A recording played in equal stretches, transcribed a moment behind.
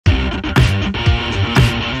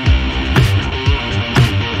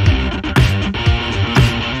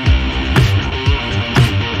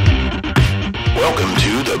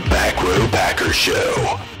Packer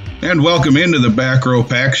Show. And welcome into the Back Row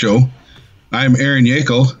Pack Show. I'm Aaron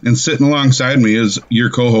Yackel, and sitting alongside me is your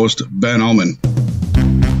co-host, Ben Ullman.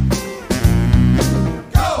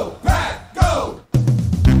 Go, Pack, go!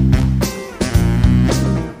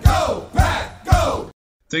 Go, Pack, go!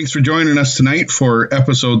 Thanks for joining us tonight for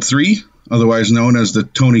episode 3, otherwise known as the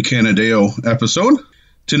Tony Canadeo episode.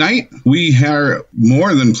 Tonight, we are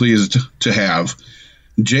more than pleased to have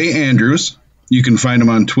Jay Andrews. You can find him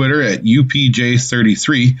on Twitter at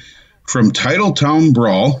UPJ33 from Titletown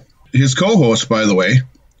Brawl. His co-host, by the way,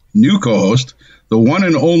 new co-host, the one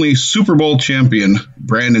and only Super Bowl champion,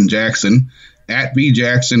 Brandon Jackson, at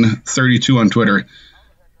BJackson32 on Twitter.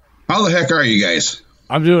 How the heck are you guys?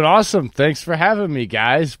 I'm doing awesome. Thanks for having me,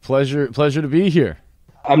 guys. Pleasure to be here.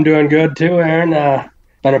 I'm doing good too, Aaron.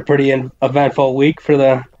 Been a pretty eventful week for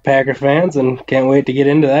the Packer fans, and can't wait to get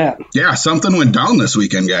into that. Yeah, something went down this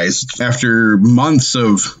weekend, guys. After months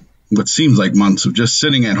of, what seems like months of just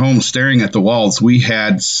sitting at home staring at the walls, we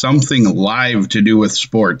had something live to do with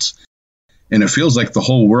sports. And it feels like the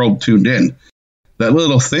whole world tuned in. That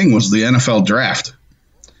little thing was the NFL draft.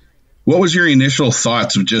 What was your initial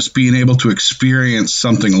thoughts of just being able to experience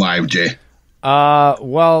something live, Jay? Let's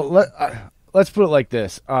put it like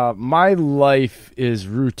this. My life is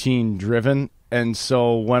routine driven. And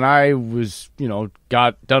so when I was,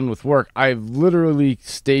 got done with work, I literally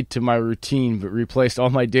stayed to my routine, but replaced all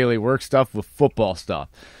my daily work stuff with football stuff.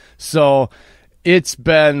 So it's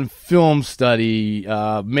been film study,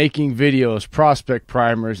 making videos, prospect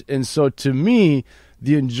primers. And so to me,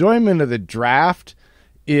 the enjoyment of the draft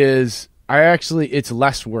is it's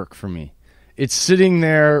less work for me. It's sitting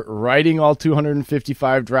there writing all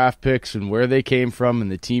 255 draft picks and where they came from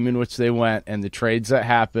and the team in which they went and the trades that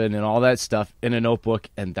happened and all that stuff in a notebook,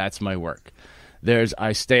 and that's my work.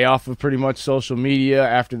 I stay off of pretty much social media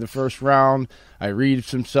after the first round. I read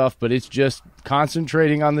some stuff, but it's just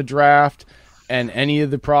concentrating on the draft and any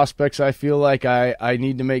of the prospects I feel like I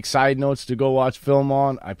need to make side notes to go watch film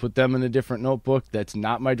on. I put them in a different notebook. That's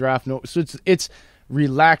not my draft note. So it's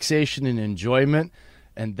relaxation and enjoyment.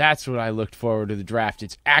 And that's what I looked forward to the draft.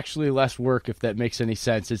 It's actually less work, if that makes any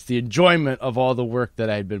sense. It's the enjoyment of all the work that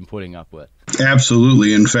I'd been putting up with.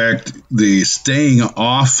 Absolutely. In fact, the staying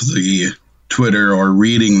off the Twitter or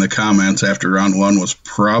reading the comments after round one was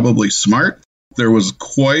probably smart. There was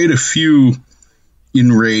quite a few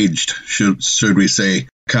enraged, should we say,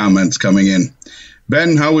 comments coming in.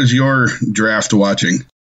 Ben, how was your draft watching?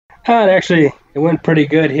 It went pretty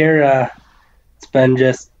good here. It's been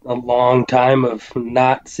just a long time of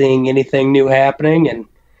not seeing anything new happening and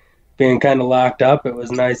being kind of locked up. It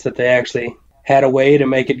was nice that they actually had a way to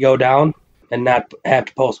make it go down and not have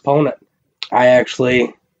to postpone it.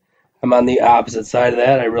 I'm on the opposite side of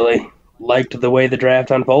that. I really liked the way the draft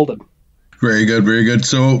unfolded. Very good, very good.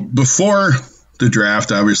 So before the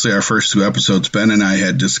draft, obviously our first two episodes, Ben and I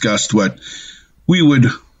had discussed what we would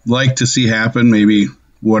like to see happen, maybe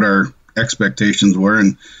what our expectations were.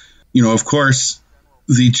 And, of course,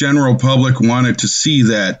 the general public wanted to see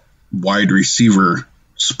that wide receiver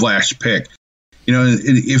splash pick.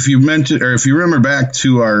 If you remember back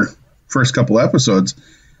to our first couple episodes,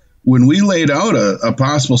 when we laid out a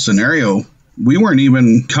possible scenario, we weren't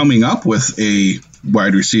even coming up with a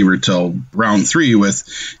wide receiver till round 3 with,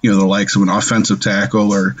 the likes of an offensive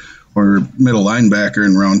tackle or middle linebacker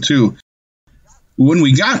in round 2. When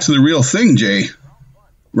we got to the real thing, Jay,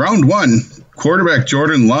 round 1, quarterback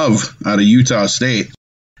Jordan Love out of Utah State,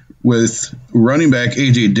 with running back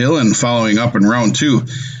A.J. Dillon following up in round 2.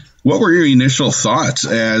 What were your initial thoughts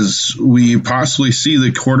as we possibly see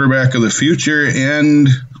the quarterback of the future and,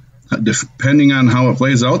 depending on how it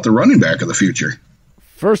plays out, the running back of the future?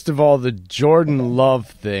 First of all, the Jordan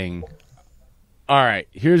Love thing. All right,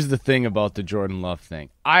 here's the thing about the Jordan Love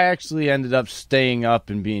thing. I actually ended up staying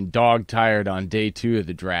up and being dog-tired on day 2 of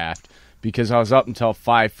the draft because I was up until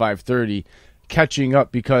 5:30 catching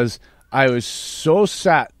up because I was so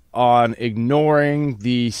set on ignoring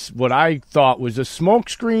what I thought was a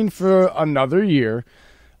smokescreen for another year.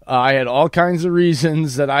 I had all kinds of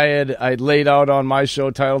reasons that I'd laid out on my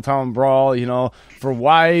show, Titletown Brawl, for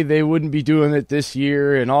why they wouldn't be doing it this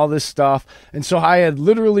year and all this stuff. And so I had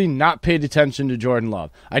literally not paid attention to Jordan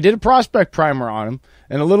Love. I did a prospect primer on him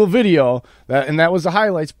and a little video, and that was the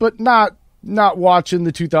highlights, but not watching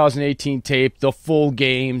the 2018 tape, the full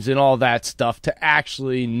games and all that stuff to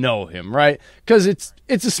actually know him, right? Because it's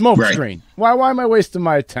a smokescreen. Right. Why am I wasting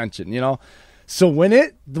my attention, So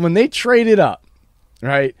when they traded up,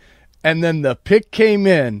 right, and then the pick came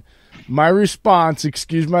in, my response,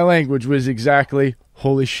 excuse my language, was exactly,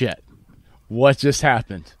 holy shit. What just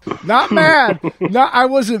happened? Not mad. I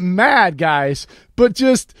wasn't mad, guys, but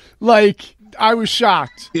just like I was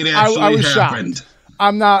shocked. It actually I was happened. Shocked.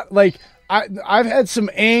 I'm not like I've had some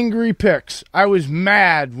angry picks. I was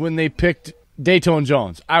mad when they picked Dayton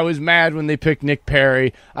Jones. I was mad when they picked Nick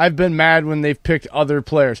Perry. I've been mad when they've picked other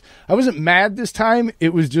players. I wasn't mad this time.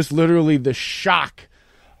 It was just literally the shock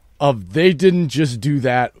of they didn't just do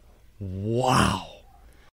that. Wow.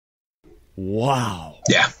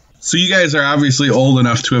 Yeah. So you guys are obviously old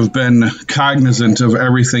enough to have been cognizant of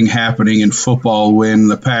everything happening in football when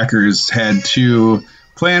the Packers had to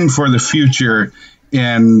plan for the future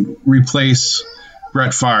and replace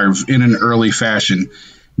Brett Favre in an early fashion.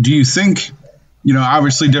 Do you think,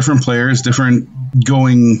 obviously different players, different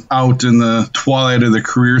going out in the twilight of the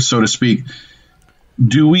career, so to speak,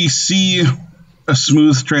 do we see a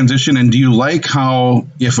smooth transition? And do you like how,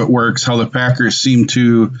 if it works, how the Packers seem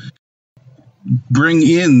to bring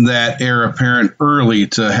in that heir apparent early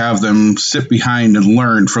to have them sit behind and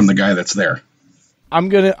learn from the guy that's there? I'm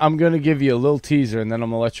gonna give you a little teaser, and then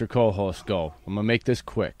I'm gonna let your co-host go. I'm gonna make this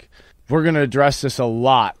quick. We're gonna address this a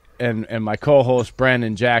lot, and my co-host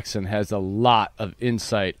Brandon Jackson has a lot of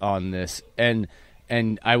insight on this, and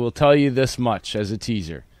I will tell you this much as a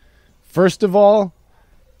teaser. First of all,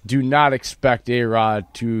 do not expect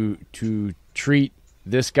A-Rod to treat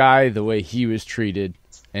this guy the way he was treated,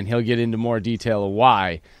 and he'll get into more detail of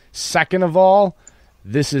why. Second of all,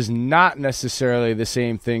 this is not necessarily the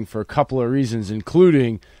same thing for a couple of reasons,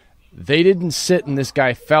 including they didn't sit and this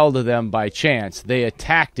guy fell to them by chance. They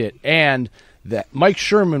attacked it, and that Mike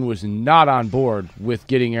Sherman was not on board with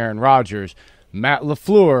getting Aaron Rodgers. Matt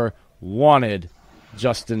LaFleur wanted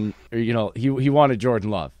he wanted Jordan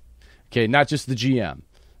Love. Okay, not just the GM.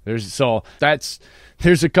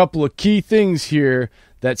 There's a couple of key things here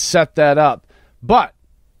that set that up. But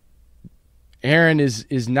Aaron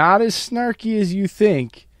is not as snarky as you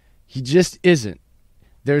think. He just isn't.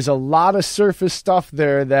 There's a lot of surface stuff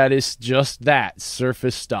there that is just that,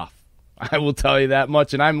 surface stuff. I will tell you that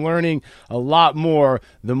much, and I'm learning a lot more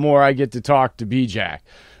the more I get to talk to B-Jack.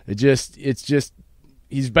 It's just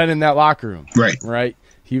he's been in that locker room. Right?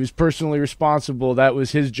 He was personally responsible. That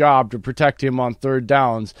was his job to protect him on third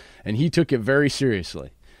downs, and he took it very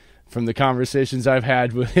seriously from the conversations I've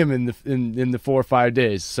had with him in the 4 or 5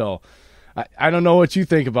 days. So I don't know what you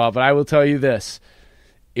think about, but I will tell you this.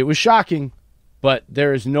 It was shocking, but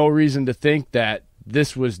there is no reason to think that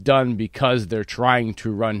this was done because they're trying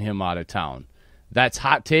to run him out of town. That's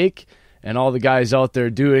hot take, and all the guys out there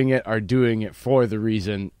doing it are doing it for the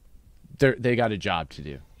reason they got a job to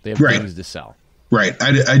do. They have things to sell. Right.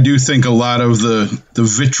 I do think a lot of the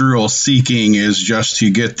vitriol seeking is just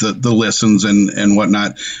to get the listens and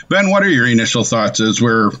whatnot. Ben, what are your initial thoughts as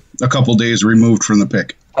we're a couple days removed from the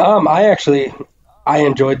pick? I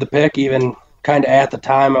enjoyed the pick, even kind of at the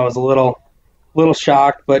time. I was a little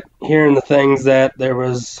shocked, but hearing the things that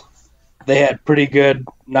they had pretty good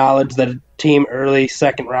knowledge that a team early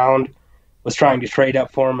second round was trying to trade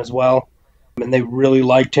up for him as well. And they really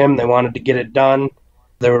liked him. They wanted to get it done.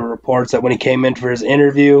 There were reports that when he came in for his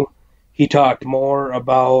interview, he talked more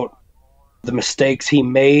about the mistakes he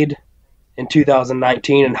made in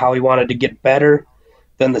 2019 and how he wanted to get better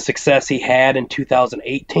than the success he had in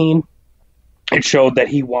 2018. It showed that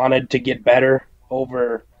he wanted to get better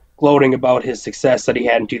over gloating about his success that he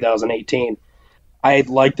had in 2018. I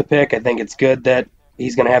like the pick. I think it's good that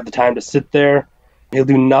he's going to have the time to sit there. He'll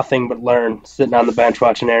do nothing but learn sitting on the bench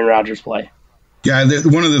watching Aaron Rodgers play. Yeah,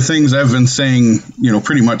 one of the things I've been saying,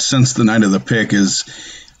 pretty much since the night of the pick is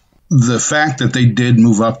the fact that they did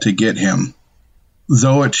move up to get him.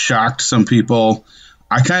 Though it shocked some people,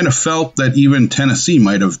 I kind of felt that even Tennessee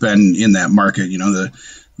might have been in that market.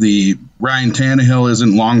 The Ryan Tannehill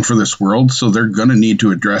isn't long for this world, so they're going to need to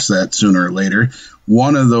address that sooner or later.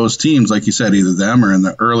 One of those teams, like you said, either them or in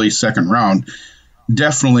the early second round,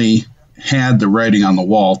 definitely had the writing on the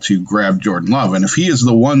wall to grab Jordan Love. And if he is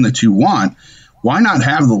the one that you want, why not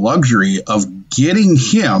have the luxury of getting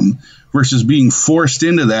him versus being forced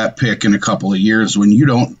into that pick in a couple of years when you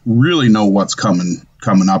don't really know what's coming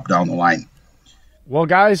up down the line? Well,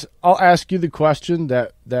 guys, I'll ask you the question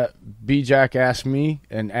that B-Jack asked me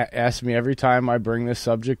and asks me every time I bring this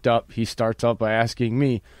subject up. He starts out by asking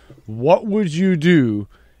me, what would you do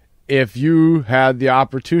if you had the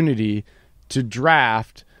opportunity to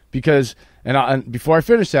draft? Because, and before I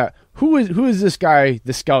finish that, who is this guy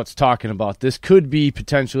the scouts talking about? This could be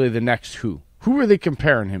potentially the next who. Who are they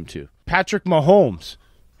comparing him to? Patrick Mahomes.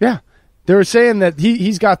 Yeah. They were saying that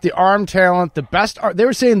he's got the arm talent, they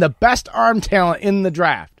were saying the best arm talent in the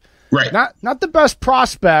draft. Right. Not the best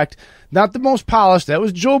prospect, not the most polished. That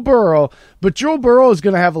was Joe Burrow, but Joe Burrow is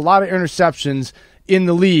going to have a lot of interceptions in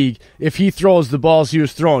the league if he throws the balls he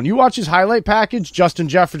was throwing. You watch his highlight package, Justin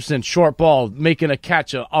Jefferson, short ball, making a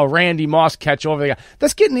catch, a Randy Moss catch over the guy.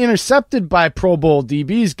 That's getting intercepted by Pro Bowl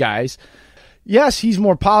DBs, guys. Yes, he's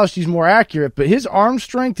more polished, he's more accurate, but his arm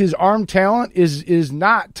strength, his arm talent is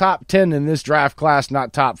not top 10 in this draft class,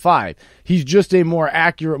 not top 5. He's just a more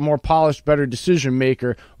accurate, more polished, better decision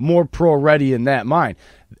maker, more pro-ready in that mind.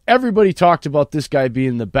 Everybody talked about this guy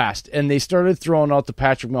being the best, and they started throwing out the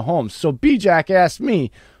Patrick Mahomes. So B-Jack asked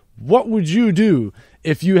me, what would you do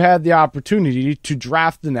if you had the opportunity to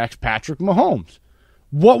draft the next Patrick Mahomes?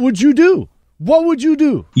 What would you do? What would you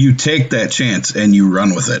do? You take that chance and you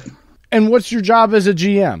run with it. And what's your job as a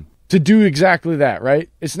GM? To do exactly that, right?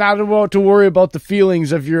 It's not about to worry about the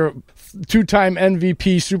feelings of your 2-time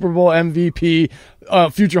MVP, Super Bowl MVP,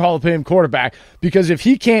 future Hall of Fame quarterback. Because if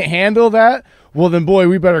he can't handle that, well then, boy,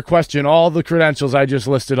 we better question all the credentials I just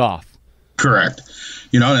listed off. Correct.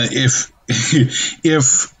 If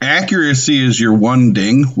accuracy is your one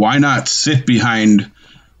ding, why not sit behind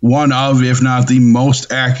one of, if not the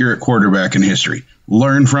most accurate quarterback in history?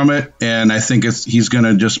 Learn from it, and I think he's going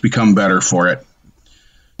to just become better for it.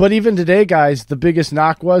 But even today, guys, the biggest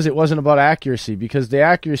knock was it wasn't about accuracy, because the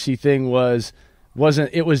accuracy thing was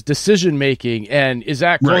decision making, and is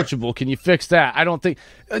that coachable? Right. Can you fix that? I don't think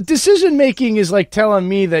decision making is like telling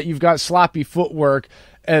me that you've got sloppy footwork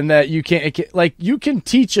and that you can't, like, you can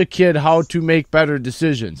teach a kid how to make better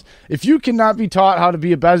decisions. If you cannot be taught how to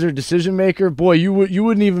be a better decision maker, boy, you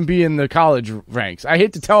wouldn't even be in the college ranks. I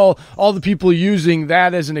hate to tell all the people using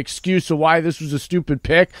that as an excuse of why this was a stupid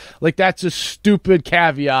pick. Like, that's a stupid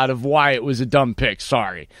caveat of why it was a dumb pick.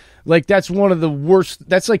 Sorry. Like, that's one of the worst.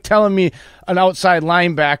 That's like telling me an outside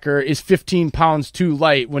linebacker is 15 pounds too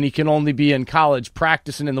light when he can only be in college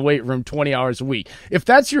practicing in the weight room 20 hours a week. If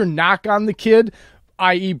that's your knock on the kid,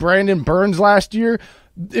 i.e. Brandon Burns last year,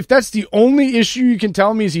 if that's the only issue you can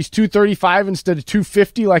tell me is he's 235 instead of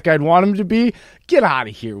 250 like I'd want him to be, get out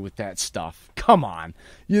of here with that stuff. Come on.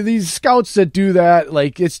 These scouts that do that,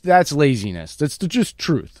 like, that's laziness. That's just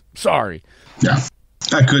truth. Sorry. Yeah,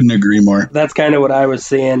 I couldn't agree more. That's kind of what I was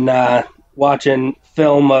seeing watching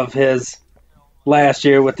film of his last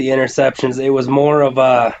year with the interceptions. It was more of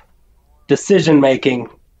a decision-making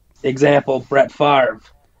example, Brett Favre.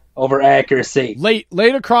 Over accuracy. Late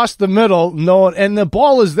across the middle, and the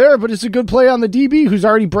ball is there, but it's a good play on the DB who's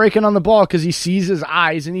already breaking on the ball because he sees his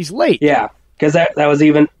eyes and he's late. Yeah, because that was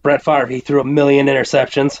even Brett Favre. He threw 1 million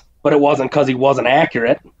interceptions, but it wasn't because he wasn't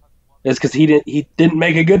accurate. It's because he didn't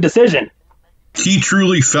make a good decision. He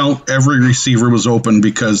truly felt every receiver was open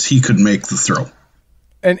because he could make the throw.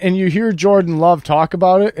 And you hear Jordan Love talk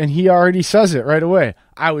about it, and he already says it right away.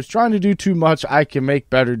 I was trying to do too much. I can make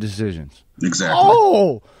better decisions.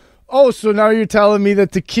 Exactly. Oh, so now you're telling me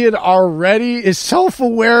that the kid already is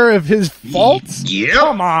self-aware of his faults? Yeah.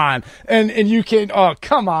 Come on. And you can,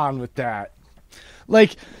 come on with that.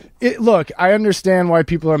 Like, look, I understand why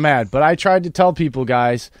people are mad, but I tried to tell people,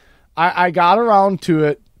 guys, I got around to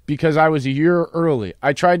it because I was a year early.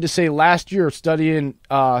 I tried to say last year studying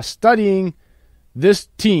this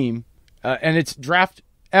team and its draft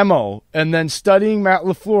MO, and then studying Matt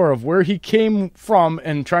LaFleur of where he came from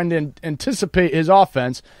and trying to anticipate his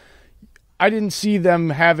offense, I didn't see them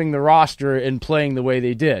having the roster and playing the way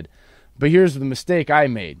they did. But here's the mistake I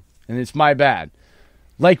made, and it's my bad.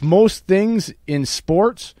 Like most things in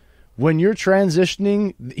sports, when you're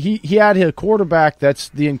transitioning, he had a quarterback that's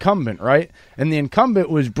the incumbent, right? And the incumbent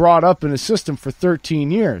was brought up in a system for 13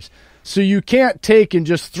 years. So you can't take and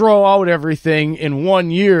just throw out everything in 1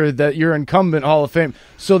 year that you're incumbent Hall of Fame.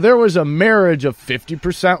 So there was a marriage of 50%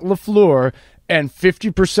 LaFleur and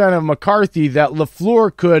 50% of McCarthy that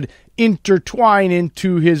LaFleur could intertwine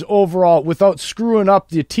into his overall without screwing up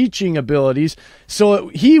the teaching abilities. So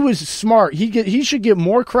he was smart. He should get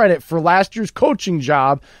more credit for last year's coaching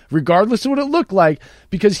job, regardless of what it looked like,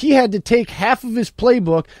 because he had to take half of his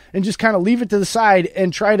playbook and just kind of leave it to the side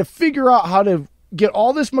and try to figure out how to get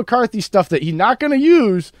all this McCarthy stuff that he's not going to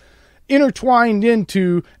use intertwined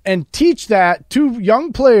into and teach that to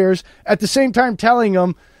young players at the same time telling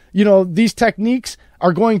them, these techniques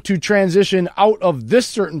are going to transition out of this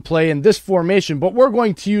certain play in this formation, but we're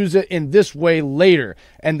going to use it in this way later,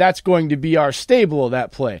 and that's going to be our stable of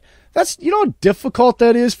that play. That's, how difficult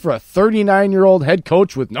that is for a 39-year-old head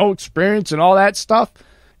coach with no experience and all that stuff.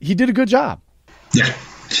 He did a good job. Yeah.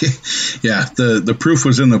 Yeah, the proof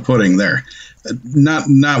was in the pudding there.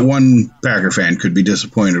 Not one Packer fan could be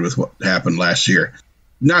disappointed with what happened last year.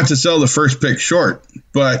 Not to sell the first pick short,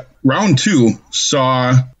 but round 2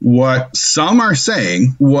 saw what some are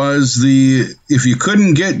saying was if you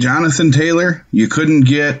couldn't get Jonathan Taylor, you couldn't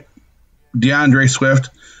get DeAndre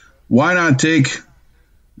Swift, why not take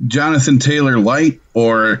Jonathan Taylor Light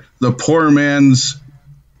or the poor man's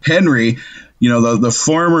Henry, the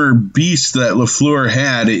former beast that LaFleur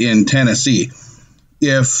had in Tennessee.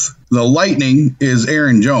 If the Lightning is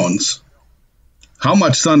Aaron Jones, how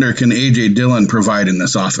much thunder can A.J. Dillon provide in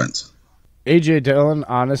this offense? A.J. Dillon,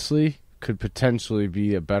 honestly, could potentially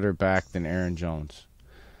be a better back than Aaron Jones.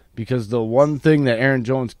 Because the one thing that Aaron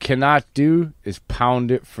Jones cannot do is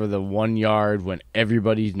pound it for the 1 yard when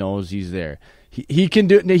everybody knows he's there. He can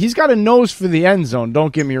do. He's got a nose for the end zone,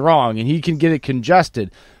 don't get me wrong, and he can get it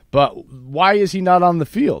congested. But why is he not on the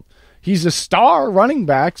field? He's a star running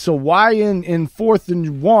back, so why in 4th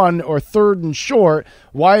and 1 or 3rd and short,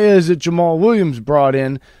 why is it Jamal Williams brought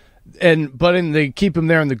in, but they keep him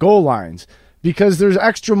there in the goal lines? Because there's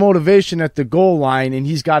extra motivation at the goal line, and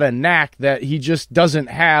he's got a knack that he just doesn't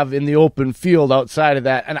have in the open field outside of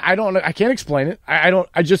that. And I can't explain it.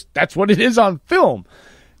 That's what it is on film.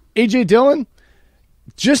 A.J. Dillon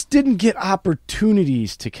just didn't get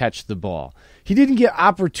opportunities to catch the ball. He didn't get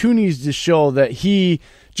opportunities to show that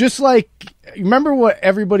remember what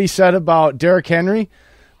everybody said about Derrick Henry?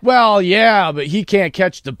 Well, yeah, but he can't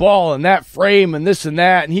catch the ball in that frame and this and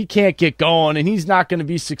that, and he can't get going, and he's not going to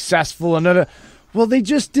be successful. Well, they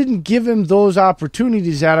just didn't give him those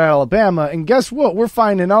opportunities at Alabama, and guess what? We're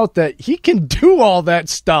finding out that he can do all that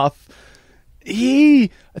stuff. I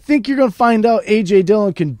think you're going to find out A.J.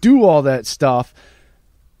 Dillon can do all that stuff.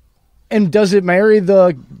 And does it marry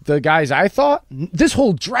the guys I thought? This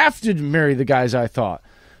whole draft didn't marry the guys I thought.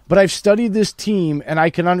 But I've studied this team, and I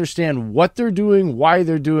can understand what they're doing, why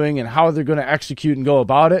they're doing, and how they're going to execute and go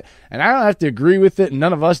about it. And I don't have to agree with it, and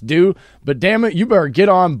none of us do. But damn it, you better get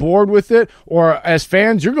on board with it, or as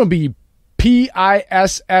fans, you're going to be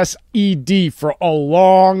PISSED for a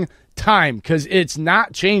long time, because it's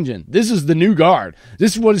not changing. This is the new guard.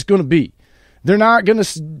 This is what it's going to be. They're not going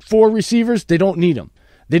to 4 receivers. They don't need them.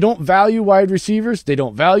 They don't value wide receivers. They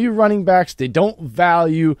don't value running backs. They don't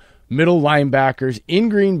value middle linebackers in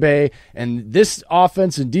Green Bay. And this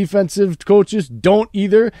offense and defensive coaches don't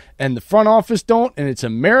either. And the front office don't. And it's a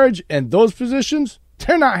marriage. And those positions,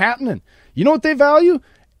 they're not happening. You know what they value?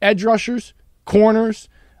 Edge rushers, corners,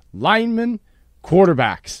 linemen,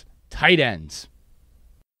 quarterbacks, tight ends.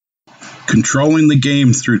 Controlling the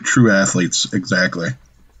game through true athletes. Exactly.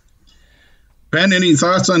 Ben, any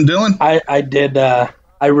thoughts on Dillon?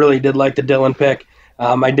 I really did like the Dillon pick.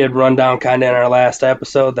 I did run down kind of in our last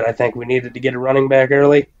episode that I think we needed to get a running back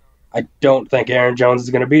early. I don't think Aaron Jones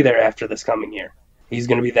is going to be there after this coming year. He's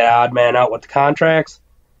going to be that odd man out with the contracts.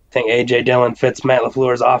 I think A.J. Dillon fits Matt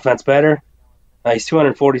LaFleur's offense better. He's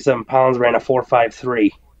 247 pounds, ran a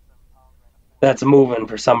 4.53. That's moving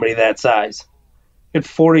for somebody that size. He had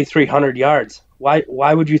 4,300 yards. Why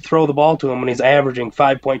would you throw the ball to him when he's averaging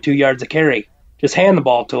 5.2 yards a carry? Just hand the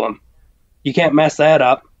ball to him. You can't mess that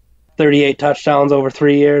up. 38 touchdowns over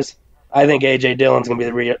 3 years. I think A.J. Dillon's going to be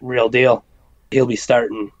the real deal. He'll be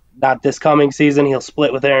starting. Not this coming season. He'll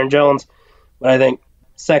split with Aaron Jones. But I think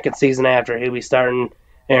second season after, he'll be starting.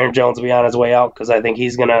 Aaron Jones will be on his way out because I think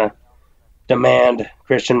he's going to demand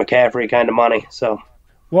Christian McCaffrey kind of money.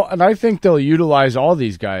 Well, and I think they'll utilize all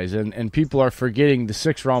these guys. And people are forgetting the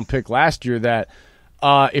 6th-round pick last year that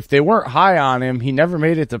if they weren't high on him, he never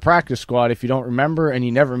made it to practice squad, if you don't remember, and he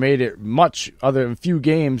never made it much other than a few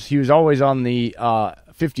games. He was always on the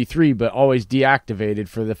 53, but always deactivated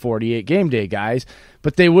for the 48 game day guys.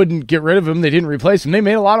 But they wouldn't get rid of him. They didn't replace him. They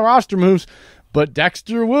made a lot of roster moves, but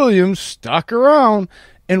Dexter Williams stuck around.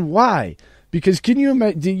 And why? Because can you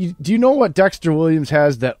imagine? Do you know what Dexter Williams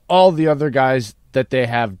has that all the other guys that they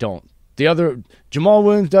have don't? Jamal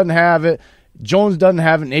Williams doesn't have it. Jones doesn't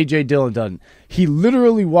have it, and A.J. Dillon doesn't. He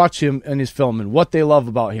literally watch him in his film and what they love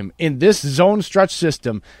about him. In this zone stretch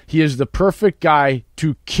system, he is the perfect guy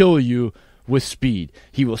to kill you with speed.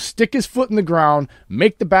 He will stick his foot in the ground,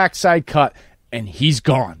 make the backside cut, and he's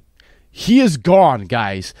gone. He is gone,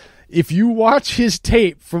 guys. If you watch his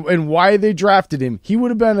tape and why they drafted him, he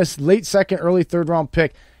would have been a late 2nd, early 3rd round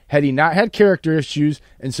pick had he not had character issues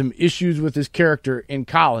and some issues with his character in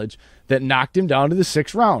college that knocked him down to the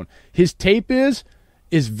 6th round. His tape is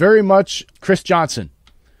very much Chris Johnson.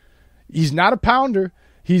 He's not a pounder.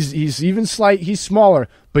 He's even slight. He's smaller,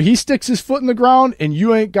 but he sticks his foot in the ground and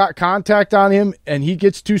you ain't got contact on him and he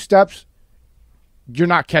gets 2 steps, you're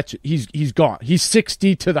not catching. He's gone. He's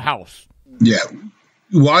 60 to the house. Yeah.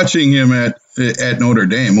 Watching him at Notre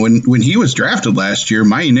Dame, when he was drafted last year,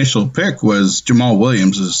 my initial pick was Jamal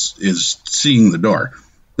Williams is seeing the door.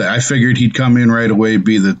 I figured he'd come in right away,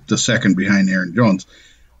 be the second behind Aaron Jones.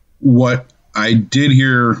 What I did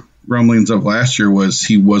hear rumblings of last year was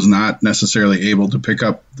he was not necessarily able to pick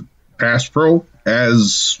up the pass pro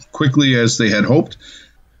as quickly as they had hoped.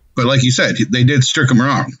 But like you said, they did strick him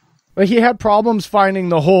wrong. But he had problems finding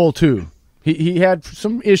the hole, too. He had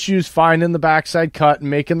some issues finding the backside cut and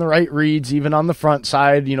making the right reads, even on the front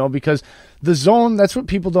side, because the zone, that's what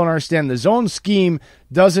people don't understand. The zone scheme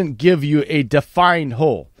doesn't give you a defined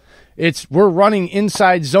hole. We're running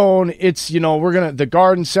inside zone. The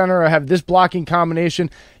guard and center have this blocking combination.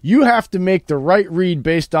 You have to make the right read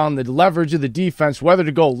based on the leverage of the defense, whether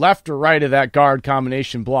to go left or right of that guard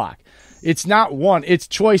combination block. It's not one, it's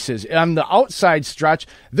choices. On the outside stretch,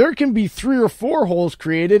 there can be 3 or 4 holes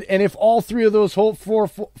created, and if all 3 of those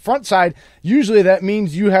front side, usually that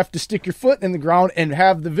means you have to stick your foot in the ground and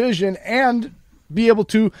have the vision and be able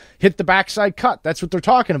to hit the backside cut. That's what they're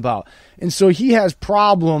talking about. And so he has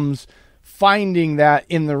problems finding that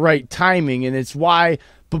in the right timing, and it's why,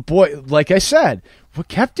 but boy, like I said, what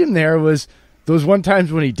kept him there was those one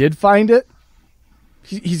times when he did find it,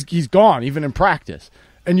 he's gone, even in practice.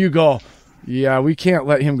 And you go, yeah, we can't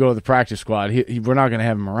let him go to the practice squad. We're not going to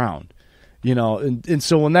have him around, And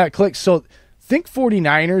so when that clicks, so think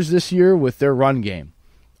 49ers this year with their run game.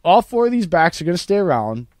 All 4 of these backs are going to stay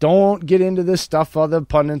around. Don't get into this stuff. Other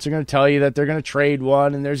pundits are going to tell you that they're going to trade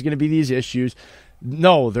one and there's going to be these issues.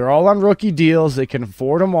 No, they're all on rookie deals. They can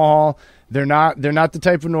afford them all. They're not the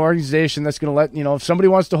type of organization that's going to let, if somebody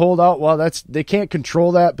wants to hold out, well, they can't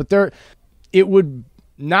control that, but it would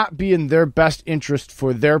not be in their best interest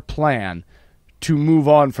for their plan to move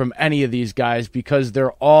on from any of these guys because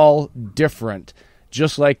they're all different,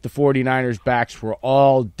 just like the 49ers backs were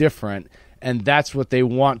all different, and that's what they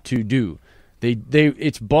want to do.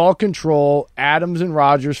 It's ball control, Adams and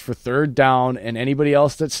Rodgers for third down, and anybody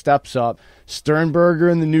else that steps up. Sternberger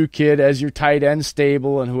and the new kid as your tight end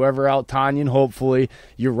stable, and whoever out Tanyan, hopefully.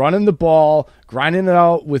 You're running the ball, grinding it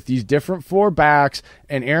out with these different 4 backs,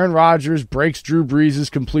 and Aaron Rodgers breaks Drew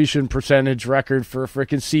Brees' completion percentage record for a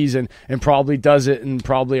freaking season and probably does it in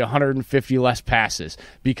probably 150 less passes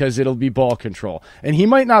because it'll be ball control. And he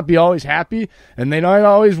might not be always happy, and they might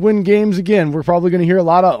always win games again. We're probably going to hear a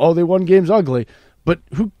lot of, they won games ugly. But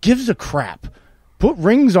who gives a crap? Put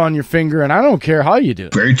rings on your finger, and I don't care how you do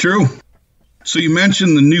it. Very true. So you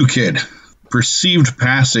mentioned the new kid, perceived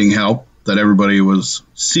passing help that everybody was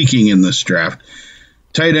seeking in this draft.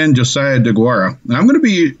 Tight end Josiah DeGuara. And I'm going to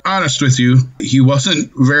be honest with you, he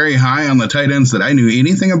wasn't very high on the tight ends that I knew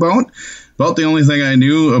anything about. About the only thing I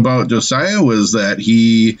knew about Josiah was that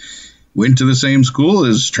he went to the same school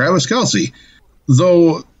as Travis Kelce.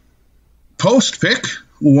 Though post-pick,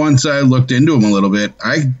 once I looked into him a little bit,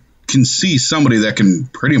 I can see somebody that can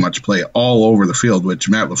pretty much play all over the field, which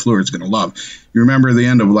Matt LaFleur is going to love. You remember the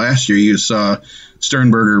end of last year, you saw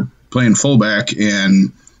Sternberger playing fullback,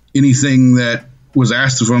 and anything that was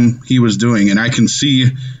asked of him, he was doing. And I can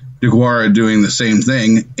see DeGuara doing the same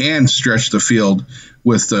thing and stretch the field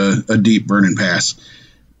with a deep burning pass.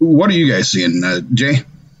 What are you guys seeing, Jay?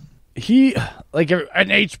 He, like an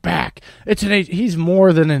H-back. He's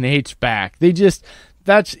more than an H-back.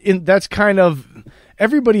 That's kind of...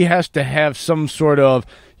 Everybody has to have some sort of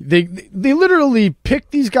they literally pick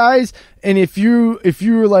these guys, and if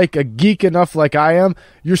you're like a geek enough like I am,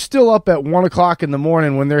 you're still up at 1 o'clock in the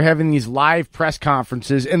morning when they're having these live press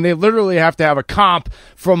conferences, and they literally have to have a comp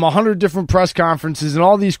from 100 different press conferences and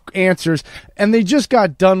all these answers, and they just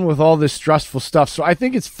got done with all this stressful stuff. So I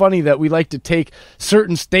think it's funny that we like to take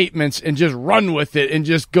certain statements and just run with it and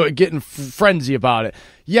just get in frenzy about it.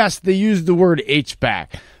 Yes, they use the word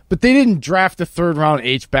H-back. But they didn't draft a third-round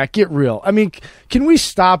H-back. Get real. I mean, can we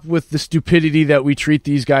stop with the stupidity that we treat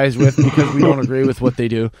these guys with because we don't agree with what they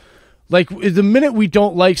do? Like, the minute we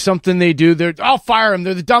don't like something they do, I'll fire them.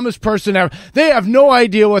 They're the dumbest person ever. They have no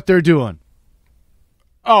idea what they're doing.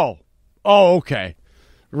 Oh, okay.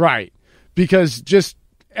 Right. Because he said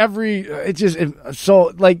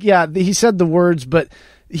the words, but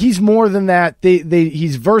he's more than that.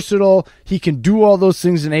 He's versatile. He can do all those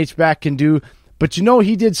things an H-back can do. But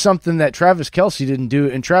he did something that Travis Kelce didn't do,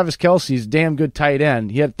 and Travis Kelce's a damn good tight end.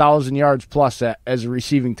 He had 1,000 yards plus as a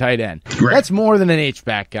receiving tight end. Right. That's more than an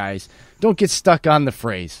H-back, guys. Don't get stuck on the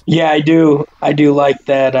phrase. Yeah, I do like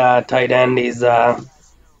that tight end. He's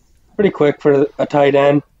pretty quick for a tight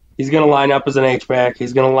end. He's going to line up as an H-back.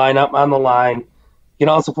 He's going to line up on the line. He can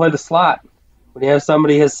also play the slot. When you have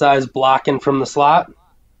somebody his size blocking from the slot,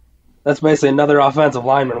 that's basically another offensive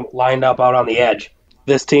lineman lined up out on the edge.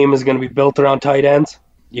 This team is going to be built around tight ends.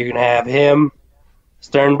 You're going to have him,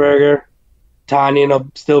 Sternberger, Tanyan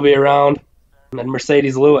will still be around, and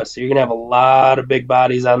Mercedes Lewis. So you're going to have a lot of big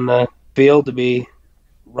bodies on the field to be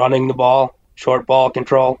running the ball, short ball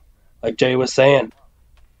control, like Jay was saying.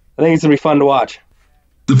 I think it's going to be fun to watch.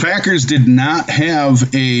 The Packers did not have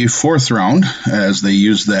a 4th round, as they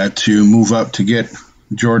used that to move up to get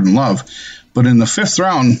Jordan Love. But in the 5th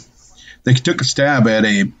round, they took a stab at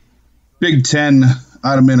a Big Ten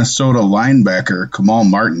out of Minnesota linebacker, Kamal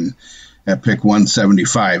Martin, at pick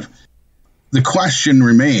 175. The question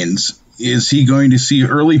remains, is he going to see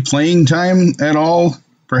early playing time at all,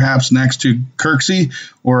 perhaps next to Kirksey,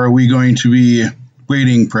 or are we going to be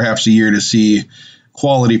waiting perhaps a year to see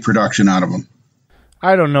quality production out of him?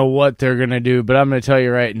 I don't know what they're going to do, but I'm going to tell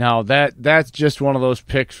you right now that's just one of those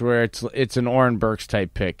picks where it's an Oren Burks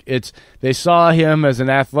type pick. They saw him as an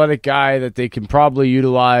athletic guy that they can probably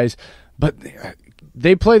utilize, but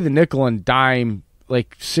they play the nickel and dime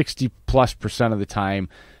like 60+% of the time.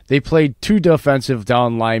 They played 2 defensive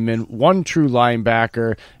down linemen, 1 true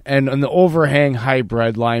linebacker, and an overhang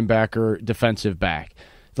hybrid linebacker defensive back.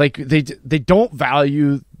 Like they don't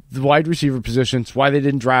value the wide receiver position. It's why they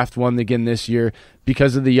didn't draft one again this year,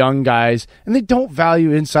 because of the young guys, and they don't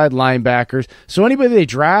value inside linebackers. So anybody they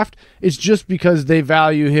draft is just because they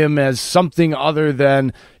value him as something other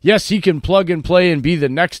than, yes, he can plug and play and be the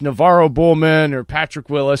next Navarro Bowman or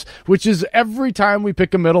Patrick Willis, which is every time we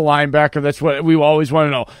pick a middle linebacker, that's what we always want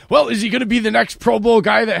to know. Well, is he going to be the next Pro Bowl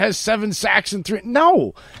guy that has 7 sacks and 3?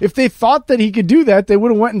 No. If they thought that he could do that, they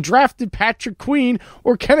would have went and drafted Patrick Queen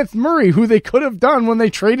or Kenneth Murray, who they could have done when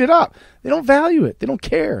they traded up. They don't value it. They don't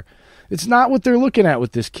care. It's not what they're looking at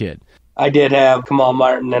with this kid. I did have Kamal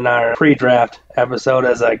Martin in our pre-draft episode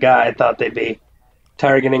as a guy I thought they'd be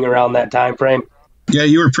targeting around that time frame. Yeah,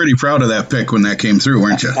 you were pretty proud of that pick when that came through,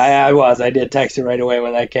 weren't you? I was. I did text it right away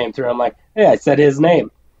when that came through. I'm like, hey, I said his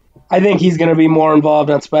name. I think he's going to be more involved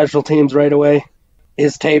on special teams right away.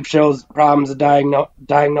 His tape shows problems of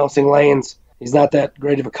diagnosing lanes. He's not that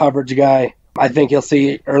great of a coverage guy. I think he'll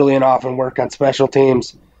see early and often work on special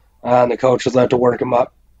teams. And the coaches have to work him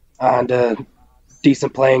up on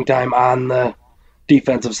decent playing time on the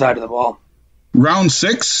defensive side of the ball. Round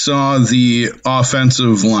 6 saw the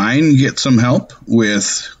offensive line get some help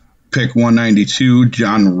with pick 192,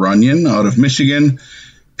 John Runyon out of Michigan,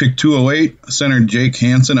 pick 208, center Jake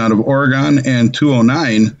Hansen out of Oregon, and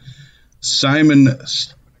 209, Simon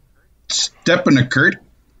Stepanakert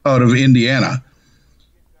out of Indiana.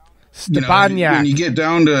 Stepaniak. When you get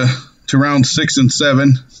down to round 6 and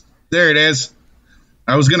 7, there it is.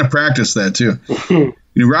 I was going to practice that too.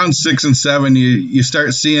 Round 6 and 7, you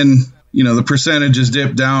start seeing, the percentages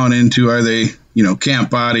dip down into, are they, camp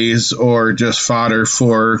bodies or just fodder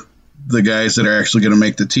for the guys that are actually going to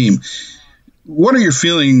make the team. What are your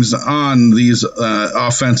feelings on these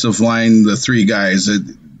offensive line, the 3 guys?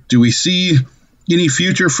 Do we see any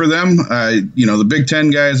future for them? The Big Ten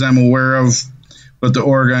guys I'm aware of, but the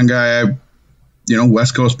Oregon guy,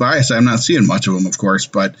 West Coast bias, I'm not seeing much of them, of course,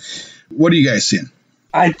 but what are you guys seeing?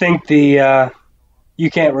 I think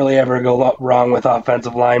you can't really ever go wrong with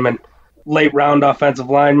offensive linemen. Late round offensive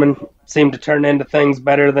linemen seem to turn into things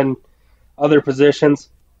better than other positions.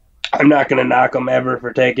 I'm not going to knock them ever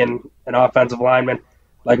for taking an offensive lineman.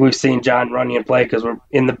 Like we've seen John Runyon play because we're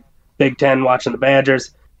in the Big Ten watching the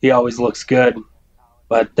Badgers. He always looks good,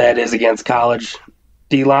 but that is against college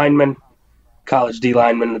D linemen. College D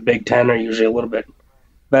linemen in the Big Ten are usually a little bit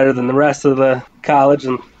better than the rest of the college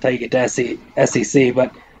until you get to SEC,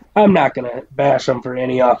 but I'm not going to bash him for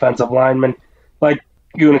any offensive lineman. Like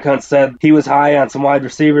Gutekunst said, he was high on some wide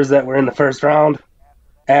receivers that were in the first round.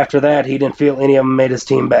 After that, he didn't feel any of them made his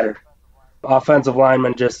team better. Offensive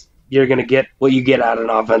linemen, you're going to get what you get out of an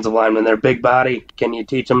offensive lineman. They're big body. Can you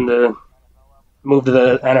teach them to move to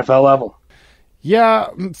the NFL level? Yeah,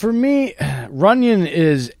 for me, Runyon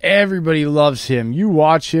is, everybody loves him. You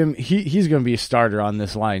watch him, he's going to be a starter on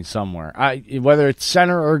this line somewhere. Whether it's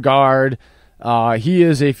center or guard, he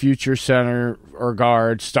is a future center or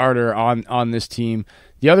guard starter on this team.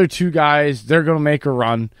 The other 2 guys, they're going to make a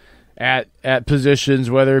run at positions,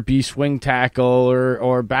 whether it be swing tackle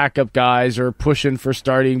or backup guys or pushing for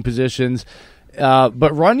starting positions.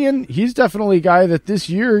 But Runyon, he's definitely a guy that this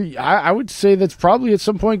year, I would say that's probably at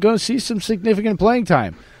some point going to see some significant playing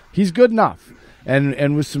time. He's good enough.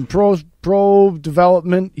 And with some pro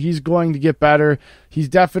development, he's going to get better. He's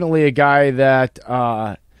definitely a guy that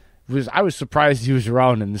I was surprised he was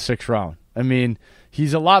around in the 6th round. I mean,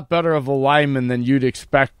 he's a lot better of a lineman than you'd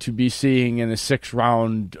expect to be seeing in a 6th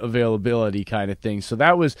round availability kind of thing. So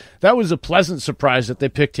that was a pleasant surprise that they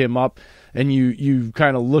picked him up. And you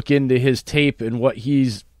kind of look into his tape and what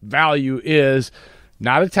his value is.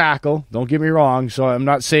 Not a tackle, don't get me wrong. So I'm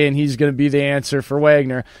not saying he's going to be the answer for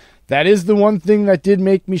Wagner. That is the one thing that did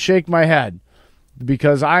make me shake my head,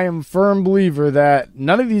 because I am a firm believer that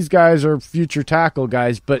none of these guys are future tackle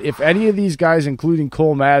guys. But if any of these guys, including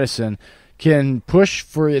Cole Madison, can push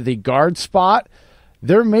for the guard spot,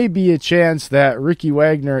 there may be a chance that Ricky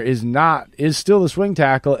Wagner is still the swing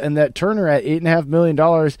tackle, and that Turner at $8.5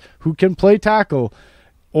 million, who can play tackle,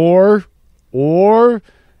 or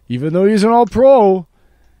even though he's an all-pro,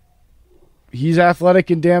 he's athletic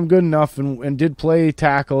and damn good enough and did play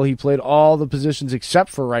tackle. He played all the positions except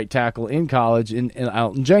for right tackle in college in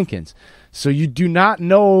Alton Jenkins. So you do not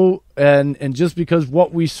know, and just because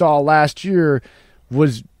what we saw last year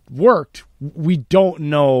worked, we don't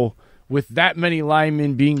know with that many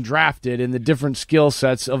linemen being drafted and the different skill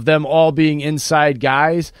sets of them all being inside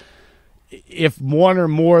guys. If one or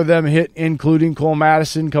more of them hit, including Cole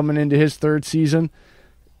Madison coming into his third season,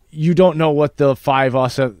 you don't know what the 5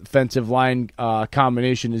 offensive line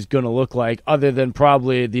combination is going to look like, other than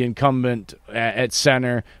probably the incumbent at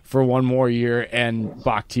center for one more year and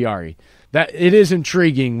Bakhtiari. That it is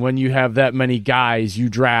intriguing when you have that many guys you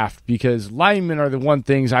draft, because linemen are the one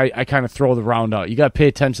things I kind of throw the round out. You got to pay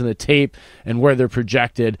attention to the tape and where they're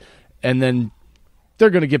projected, and then they're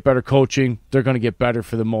going to get better coaching. They're going to get better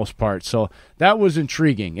for the most part. So that was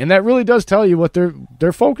intriguing, and that really does tell you what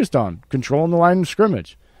they're focused on: controlling the line of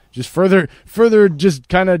scrimmage. Just further just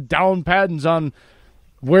kind of down patterns on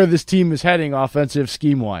where this team is heading offensive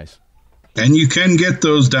scheme-wise. And you can get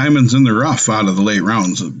those diamonds in the rough out of the late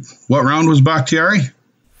rounds. What round was Bakhtiari?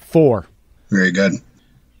 4. Very good.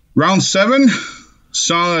 Round 7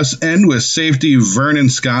 saw us end with safety Vernon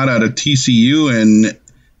Scott out of TCU and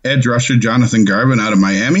edge rusher Jonathan Garvin out of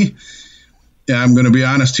Miami. I'm going to be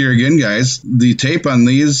honest here again, guys. The tape on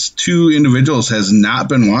these two individuals has not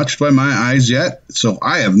been watched by my eyes yet, so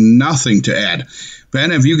I have nothing to add.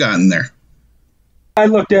 Ben, have you gotten there? I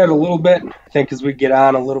looked at it a little bit. I think as we get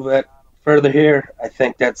on a little bit further here, I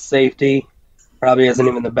think that safety probably isn't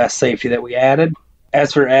even the best safety that we added.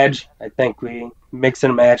 As for edge, I think we mix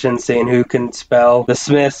and match and seeing who can spell the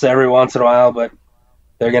Smiths every once in a while, but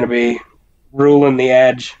they're going to be ruling the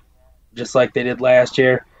edge just like they did last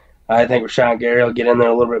year. I think Rashawn Gary will get in there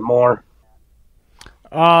a little bit more.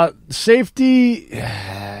 Safety,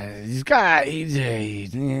 he's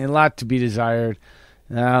a lot to be desired.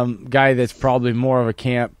 Guy that's probably more of a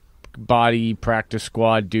camp body practice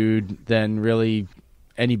squad dude than really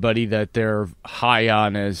anybody that they're high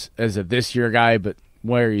on as a this year guy, but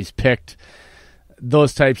where he's picked,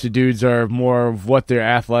 those types of dudes are more of what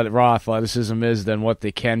their raw athleticism is than what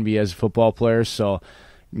they can be as football players. So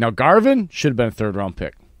now Garvin should have been a 3rd round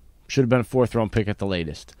pick. Should have been a 4th round pick at the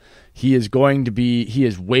latest. He is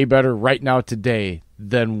way better right now today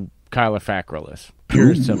than Kyler Fackrell is.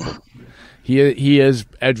 Pure and simple. He is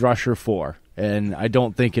edge rusher 4, and I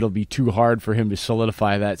don't think it'll be too hard for him to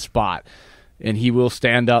solidify that spot. And he will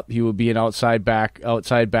stand up. He will be an outside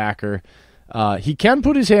backer. He can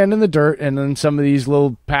put his hand in the dirt, and then some of these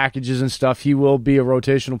little packages and stuff, he will be a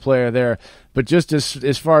rotational player there. But just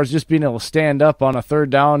as far as just being able to stand up on a 3rd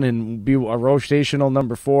down and be a rotational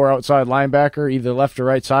number 4 outside linebacker, either left or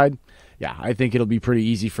right side, yeah, I think it'll be pretty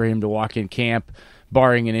easy for him to walk in camp,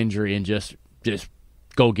 barring an injury, and just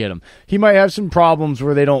go get him. He might have some problems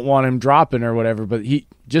where they don't want him dropping or whatever, but he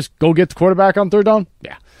just go get the quarterback on 3rd down.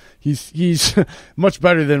 Yeah. He's much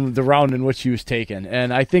better than the round in which he was taken.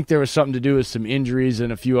 And I think there was something to do with some injuries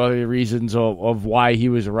and a few other reasons of why he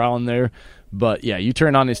was around there. But, yeah, you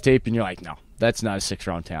turn on his tape and you're like, no, that's not a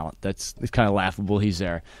 6th-round talent. It's kind of laughable he's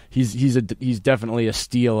there. He's definitely a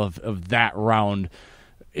steal of that round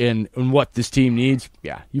in what this team needs.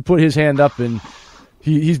 Yeah, you put his hand up and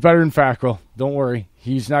he's better than Fackrell. Don't worry.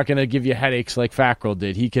 He's not going to give you headaches like Fackrell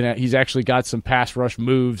did. He's actually got some pass rush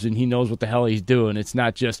moves, and he knows what the hell he's doing. It's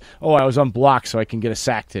not just, I was unblocked so I can get a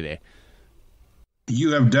sack today.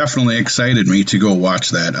 You have definitely excited me to go watch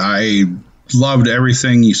that. I loved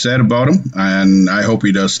everything you said about him, and I hope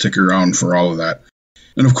he does stick around for all of that.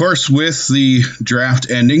 And, of course, with the draft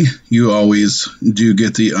ending, you always do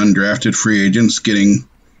get the undrafted free agents getting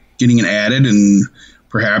added, and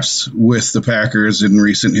perhaps with the Packers in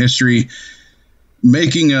recent history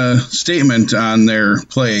making a statement on their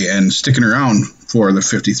play and sticking around for the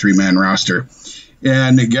 53-man roster.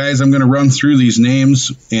 And, guys, I'm going to run through these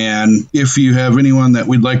names, and if you have anyone that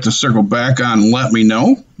we'd like to circle back on, let me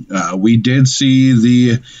know. We did see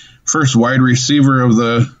the first wide receiver of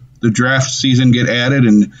the draft season get added,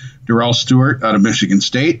 and Darrell Stewart out of Michigan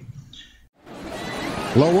State.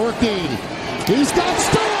 Lewerke, he's got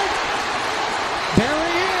Stewart. There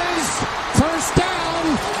he is. First down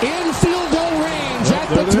in field goal range at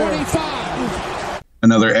the 25.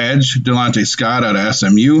 Another edge, Delonte Scott out of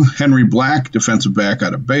SMU. Henry Black, defensive back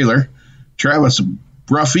out of Baylor. Travis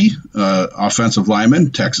Bruffy, offensive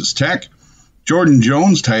lineman, Texas Tech. Jordan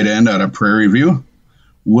Jones, tight end out of Prairie View.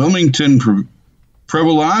 Wilmington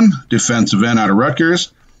Prevalon, defensive end out of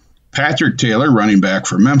Rutgers. Patrick Taylor, running back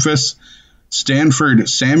for Memphis. Stanford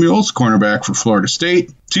Samuels, cornerback for Florida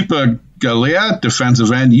State. Tipa Galea,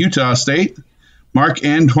 defensive end, Utah State.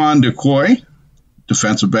 Marc-Antoine Decoy,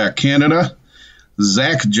 defensive back, Canada.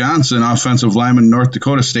 Zach Johnson, offensive lineman, North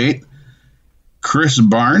Dakota State. Chris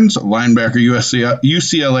Barnes, linebacker,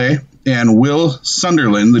 UCLA. And Will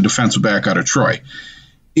Sunderland, the defensive back out of Troy.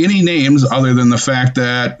 Any names other than the fact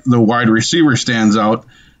that the wide receiver stands out?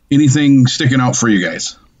 Anything sticking out for you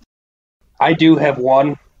guys? I do have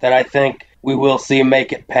one that I think we will see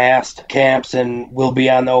make it past camps and will be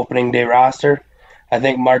on the opening day roster. I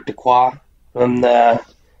think Marc Decoy from the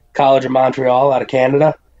College of Montreal out of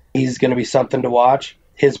Canada. He's going to be something to watch.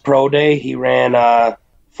 His pro day, he ran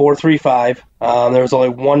 4.35. There was only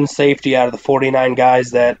one safety out of the 49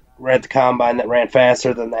 guys that were at the combine that ran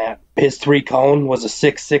faster than that. His 3-cone was a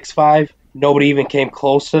 6.65. Nobody even came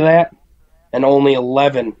close to that. And only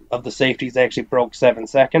 11 of the safeties actually broke 7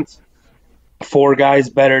 seconds. 4 guys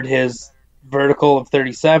bettered his vertical of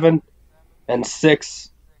 37, and 6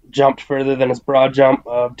 jumped further than his broad jump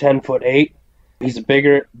of 10'8". He's a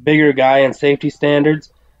bigger guy in safety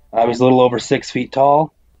standards. He's a little over 6 feet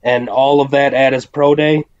tall, and all of that at his pro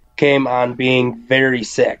day came on being very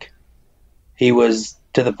sick. He was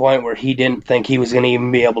to the point where he didn't think he was going to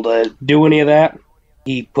even be able to do any of that.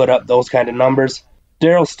 He put up those kind of numbers.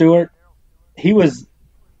 Darrell Stewart, he was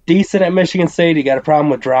decent at Michigan State. He got a problem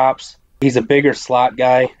with drops. He's a bigger slot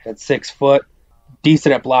guy at 6 foot.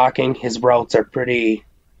 Decent at blocking. His routes are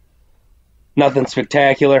nothing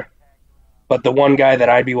spectacular. But the one guy that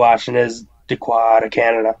I'd be watching is Decoy out of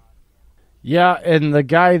Canada. Yeah, and the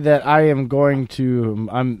guy that I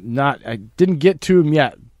didn't get to him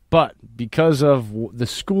yet, but because of the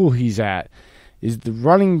school he's at, is the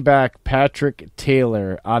running back Patrick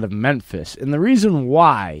Taylor out of Memphis. And the reason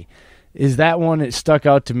why is that one it stuck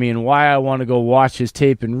out to me, and why I want to go watch his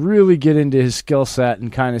tape and really get into his skill set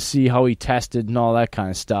and kind of see how he tested and all that kind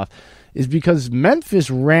of stuff, is because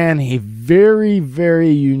Memphis ran a very, very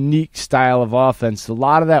unique style of offense. A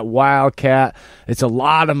lot of that wildcat. It's a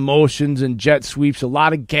lot of motions and jet sweeps, a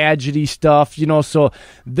lot of gadgety stuff, so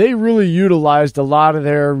they really utilized a lot of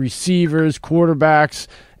their receivers, quarterbacks,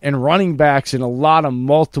 and running backs in a lot of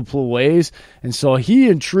multiple ways. And so he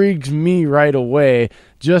intrigues me right away,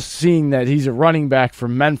 just seeing that he's a running back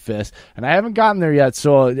from Memphis. And I haven't gotten there yet,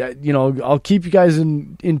 so I'll keep you guys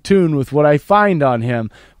in tune with what I find on him.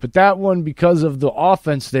 But that one, because of the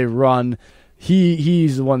offense they run,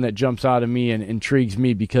 he's the one that jumps out of me and intrigues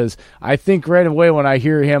me, because I think right away when I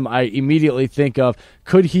hear him, I immediately think of,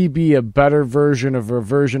 could he be a better version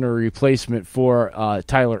or replacement for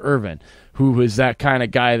Tyler Ervin, who was that kind of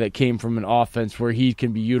guy that came from an offense where he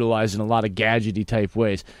can be utilized in a lot of gadgety type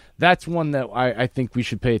ways. That's one that I think we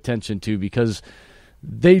should pay attention to, because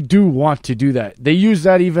they do want to do that. They use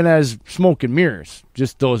that even as smoke and mirrors,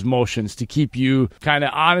 just those motions to keep you kind of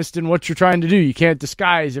honest in what you're trying to do. You can't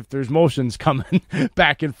disguise if there's motions coming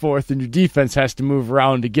back and forth, and your defense has to move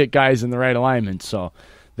around to get guys in the right alignment. So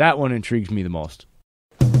that one intrigues me the most.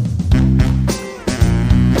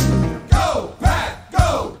 Go, Pack,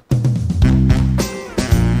 go!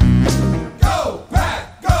 Go,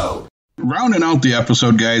 Pack, go! Rounding out the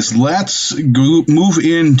episode, guys, let's move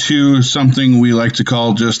into something we like to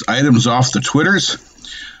call just items off the Twitters.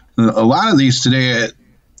 A lot of these today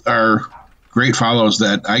are great follows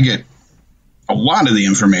that I get a lot of the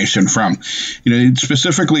information from,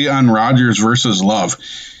 specifically on Rodgers versus Love.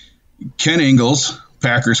 Ken Ingalls,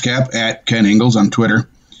 Packers cap, at Ken Ingalls on Twitter,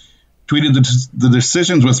 tweeted that the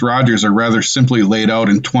decisions with Rodgers are rather simply laid out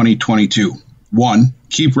in 2022. 1.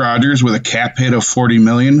 Keep Rodgers with a cap hit of $40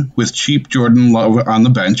 million with cheap Jordan Love on the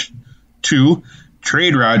bench. 2.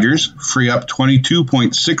 Trade Rodgers, free up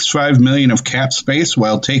 $22.65 million of cap space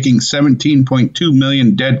while taking $17.2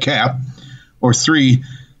 million dead cap. Or 3.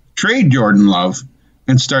 Trade Jordan Love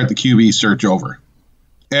and start the QB search over.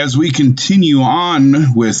 As we continue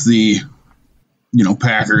on with the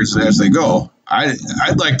Packers as they go,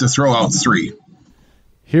 I'd like to throw out 3.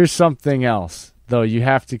 Here's something else, though, you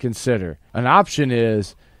have to consider. An option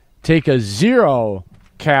is take a 0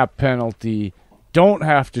 cap penalty, don't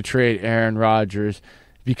have to trade Aaron Rodgers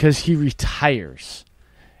because he retires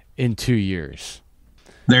in 2 years.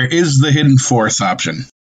 There is the hidden 4th option.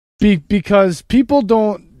 Because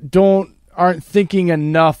people aren't thinking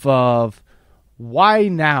enough of why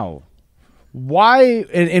now? Why?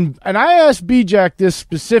 And I asked B-Jack this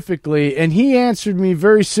specifically, and he answered me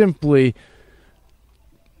very simply,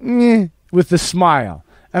 with a smile.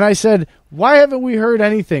 And I said, why haven't we heard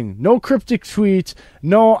anything? No cryptic tweets.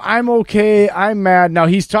 No, I'm okay. I'm mad. Now,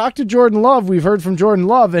 he's talked to Jordan Love. We've heard from Jordan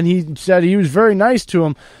Love, and he said he was very nice to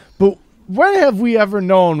him. But when have we ever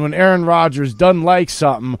known when Aaron Rodgers doesn't like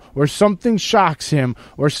something or something shocks him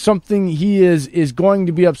or something he is going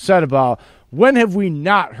to be upset about? When have we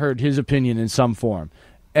not heard his opinion in some form?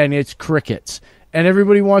 And it's crickets. And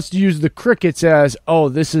everybody wants to use the crickets as, oh,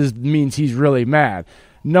 means he's really mad.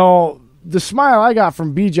 No, the smile I got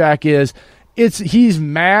from B-Jack is he's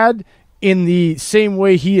mad in the same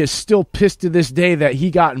way he is still pissed to this day that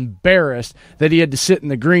he got embarrassed that he had to sit in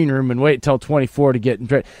the green room and wait until 24 to get in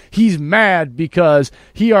trade. He's mad because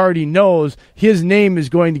he already knows his name is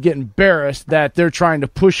going to get embarrassed that they're trying to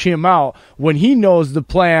push him out when he knows the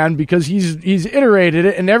plan because he's iterated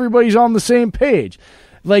it and everybody's on the same page.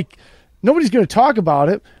 Like, nobody's going to talk about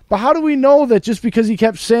it, but how do we know that just because he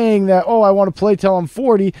kept saying that, oh, I want to play till I'm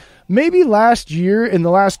 40, maybe last year, in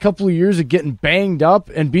the last couple of years of getting banged up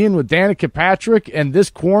and being with Danica Patrick and this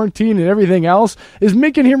quarantine and everything else is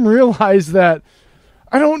making him realize that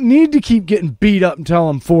I don't need to keep getting beat up until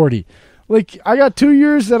I'm 40. Like, I got 2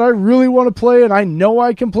 years that I really want to play and I know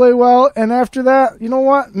I can play well, and after that, you know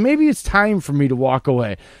what? Maybe it's time for me to walk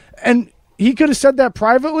away. And he could have said that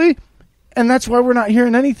privately, and that's why we're not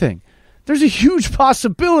hearing anything. There's a huge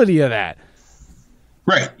possibility of that.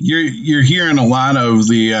 Right. You're hearing a lot of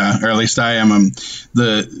the, or at least I am,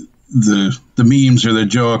 the memes or the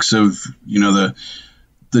jokes of, the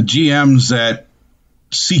GMs that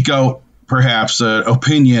seek out perhaps an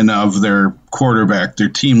opinion of their quarterback, their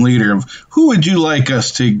team leader, of who would you like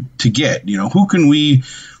us to get? Who can we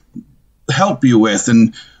help you with?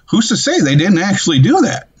 And who's to say they didn't actually do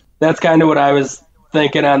that? That's kind of what I was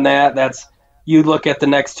thinking on that. You look at the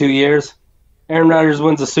next 2 years. Aaron Rodgers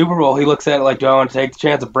wins the Super Bowl. He looks at it like, do I want to take the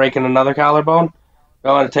chance of breaking another collarbone? Do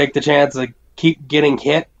I want to take the chance of keep getting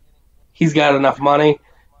hit? He's got enough money.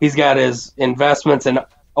 He's got his investments in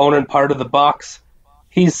owning part of the Bucs.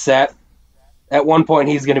 He's set. At one point,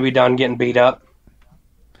 he's going to be done getting beat up.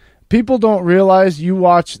 People don't realize you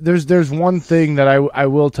watch. There's one thing that I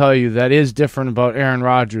will tell you that is different about Aaron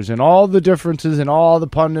Rodgers and all the differences and all the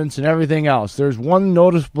pundits and everything else. There's one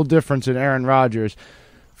noticeable difference in Aaron Rodgers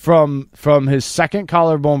from his second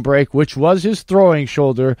collarbone break, which was his throwing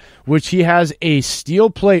shoulder, which he has a steel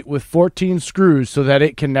plate with 14 screws so that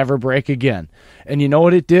it can never break again. And you know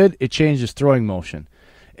what it did? It changed his throwing motion.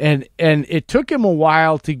 And it took him a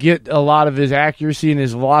while to get a lot of his accuracy and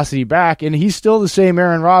his velocity back, and he's still the same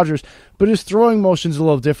Aaron Rodgers, but his throwing motion's a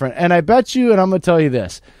little different. And I bet you, and I'm going to tell you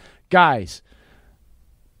this, guys,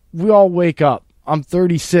 we all wake up. I'm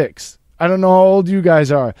 36. I don't know how old you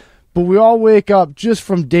guys are, but we all wake up just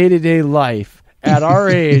from day-to-day life at our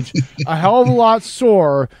age a hell of a lot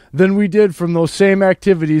sore than we did from those same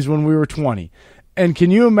activities when we were 20. And can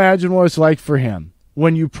you imagine what it's like for him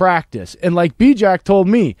when you practice? And like B-Jack told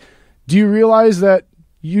me, do you realize that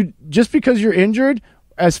you just because you're injured,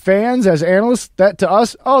 as fans, as analysts, that to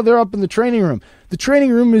us, oh, they're up in the training room. The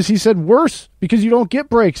training room is, he said, worse because you don't get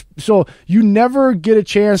breaks. So you never get a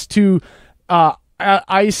chance to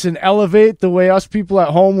ice and elevate the way us people at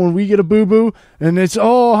home when we get a boo-boo and it's,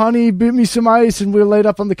 oh, honey, beat me some ice and we're laid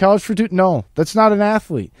up on the couch for 2. No, that's not an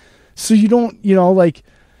athlete. So you don't,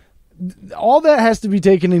 all that has to be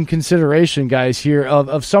taken in consideration, guys, here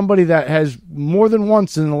of somebody that has more than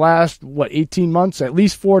once in the last, 18 months, at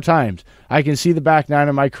least 4 times, I can see the back 9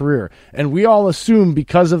 of my career. And we all assume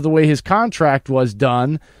because of the way his contract was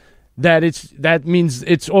done that means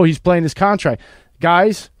he's playing his contract.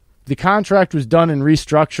 Guys, the contract was done and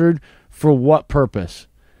restructured for what purpose?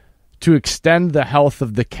 To extend the health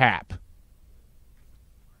of the cap.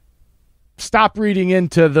 Stop reading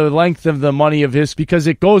into the length of the money of his because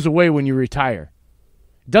it goes away when you retire.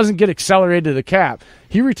 It doesn't get accelerated to the cap.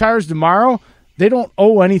 He retires tomorrow, they don't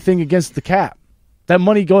owe anything against the cap. That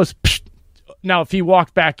money goes, psh. Now if he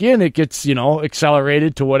walked back in, it gets,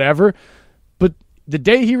 accelerated to whatever. But the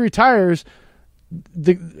day he retires,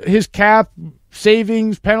 his cap,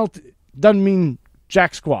 savings, penalty, doesn't mean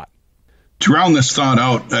jack squat. To round this thought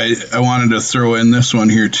out, I wanted to throw in this one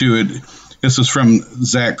here too. This is from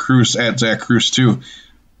Zach Cruz at Zach Cruz too.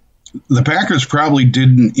 The Packers probably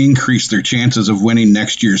didn't increase their chances of winning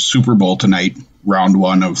next year's Super Bowl tonight, round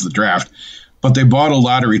 1 of the draft, but they bought a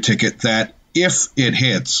lottery ticket that, if it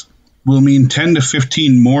hits, will mean 10 to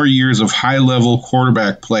 15 more years of high-level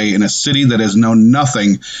quarterback play in a city that has known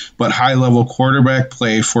nothing but high-level quarterback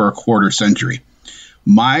play for a quarter century.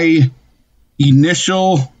 My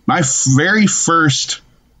very first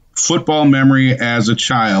football memory as a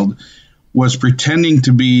child was pretending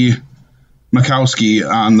to be Mikowski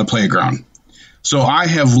on the playground. So I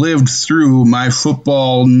have lived through my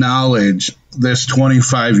football knowledge this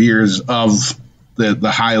 25 years of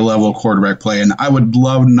the high-level quarterback play, and I would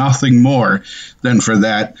love nothing more than for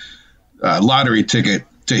that lottery ticket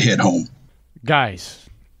to hit home. Guys,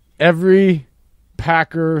 every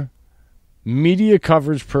Packer media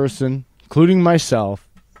coverage person, including myself,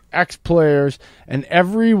 ex-players, and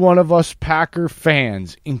every one of us Packer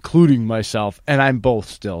fans, including myself, and I'm both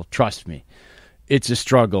still, trust me, it's a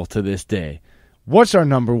struggle to this day. What's our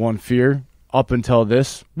number one fear up until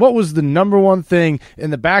this? What was the number one thing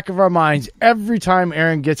in the back of our minds every time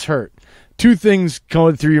Aaron gets hurt? Two things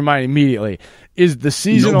going through your mind immediately. Is the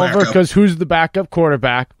season over because who's the backup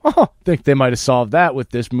quarterback? Oh, I think they might have solved that with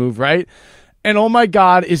this move, right? And oh my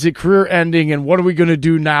God, is it career ending? And what are we going to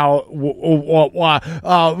do now?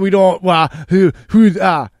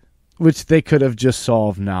 Which they could have just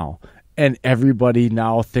solved now. And everybody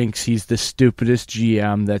now thinks he's the stupidest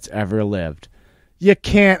GM that's ever lived. You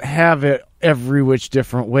can't have it every which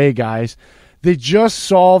different way, guys. They just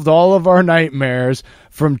solved all of our nightmares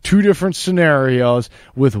from two different scenarios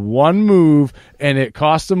with one move, and it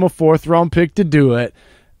cost them a 4th-round pick to do it,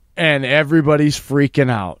 and everybody's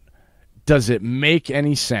freaking out. Does it make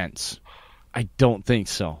any sense? I don't think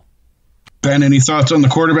so. Ben, any thoughts on the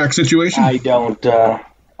quarterback situation? I don't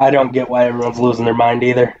get why everyone's losing their mind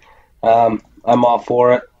either. I'm all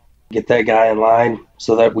for it. Get that guy in line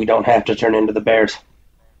so that we don't have to turn into the Bears.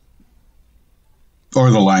 Or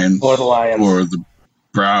the Lions. Or the Lions. Or the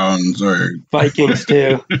Browns. Or Vikings,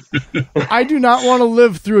 too. I do not want to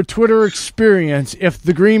live through a Twitter experience if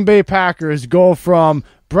the Green Bay Packers go from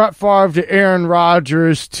Brett Favre to Aaron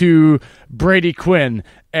Rodgers to Brady Quinn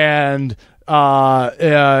and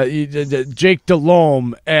Jake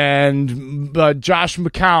Delhomme and Josh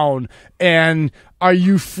McCown. And are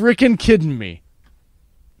you freaking kidding me?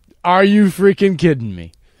 Are you freaking kidding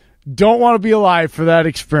me? Don't want to be alive for that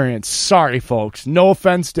experience. Sorry, folks. No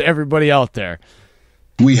offense to everybody out there.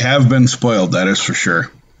 We have been spoiled, that is for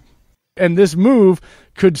sure. And this move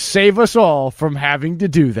could save us all from having to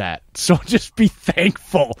do that. So just be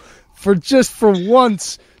thankful. For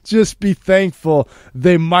once, just be thankful.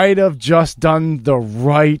 They might have just done the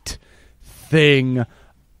right thing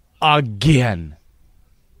again.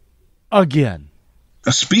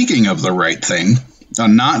 Speaking of the right thing,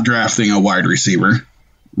 on not drafting a wide receiver,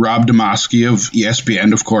 Rob Demovsky of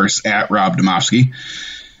ESPN, of course, at Rob Demovsky,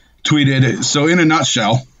 tweeted, "So in a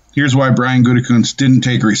nutshell, here's why Brian Gutekunst didn't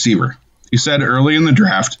take a receiver. He said early in the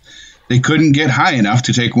draft they couldn't get high enough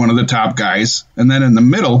to take one of the top guys, and then in the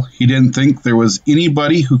middle, he didn't think there was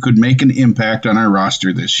anybody who could make an impact on our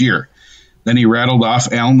roster this year. Then he rattled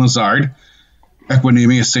off Alan Lazard,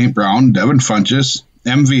 Equanimeous St. Brown, Devin Funchess,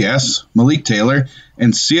 MVS, Malik Taylor,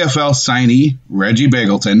 and CFL signee Reggie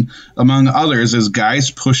Begelton, among others, as guys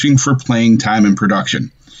pushing for playing time and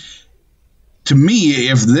production. To me,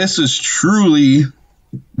 if this is truly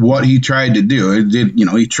what he tried to do,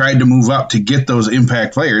 he tried to move up to get those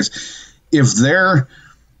impact players. If their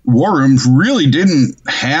war rooms really didn't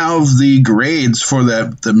have the grades for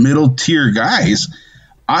the middle tier guys,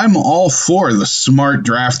 I'm all for the smart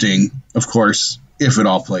drafting, of course, if it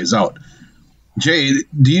all plays out. Jay,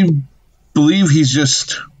 do you believe he's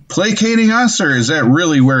just placating us, or is that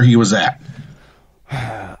really where he was at?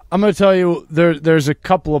 I'm going to tell you, there's a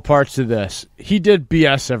couple of parts to this. He did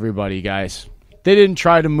BS everybody, guys. They didn't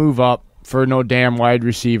try to move up for no damn wide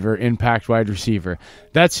receiver, impact wide receiver.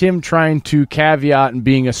 That's him trying to caveat and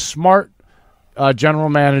being a smart general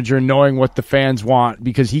manager, knowing what the fans want,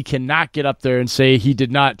 because he cannot get up there and say he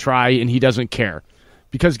did not try and he doesn't care.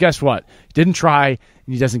 Because guess what? He didn't try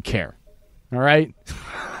and he doesn't care. All right?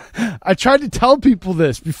 I tried to tell people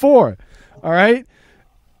this before. All right?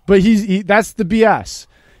 But that's the BS.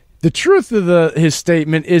 The truth of his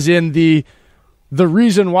statement is in the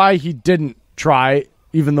reason why he didn't try,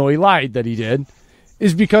 even though he lied that he did,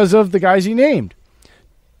 is because of the guys he named.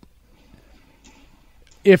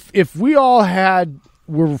 If we all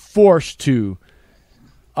were forced to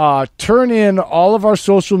turn in all of our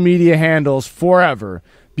social media handles forever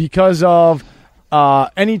because of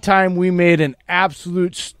anytime we made an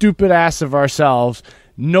absolute stupid ass of ourselves,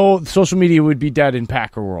 no social media would be dead in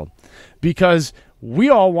Packer world. Because we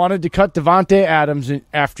all wanted to cut Devontae Adams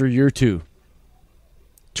after year 2.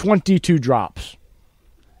 22 drops.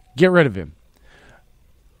 Get rid of him.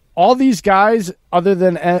 All these guys, other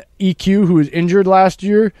than EQ, who was injured last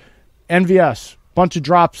year, NVS, bunch of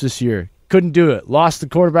drops this year. Couldn't do it. Lost the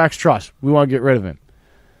quarterback's trust. We want to get rid of him.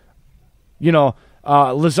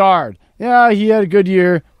 Lazard. Yeah, he had a good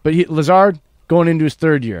year, but Lazard going into his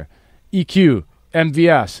 3rd year. EQ,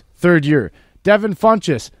 MVS, 3rd year. Devin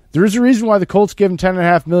Funchess. There is a reason why the Colts gave him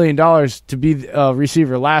 $10.5 million to be a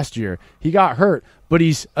receiver last year. He got hurt, but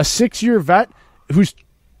he's a 6-year vet who's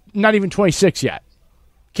not even 26 yet.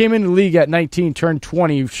 Came into the league at 19, turned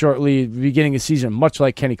 20 shortly at the beginning of the season, much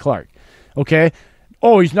like Kenny Clark. Okay?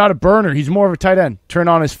 Oh, he's not a burner. He's more of a tight end. Turn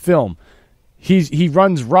on his film. He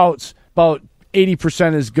runs routes about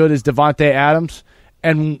 80% as good as Davante Adams.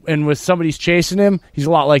 And with somebody's chasing him, he's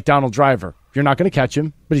a lot like Donald Driver. You're not going to catch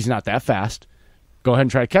him, but he's not that fast. Go ahead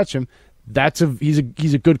and try to catch him.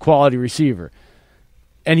 He's a good quality receiver.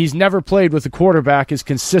 And he's never played with a quarterback as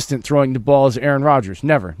consistent throwing the ball as Aaron Rodgers.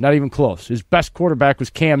 Never. Not even close. His best quarterback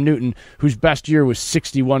was Cam Newton, whose best year was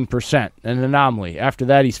 61%. An anomaly. After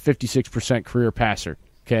that, he's 56% career passer.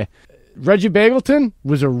 Okay. Reggie Bagleton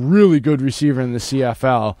was a really good receiver in the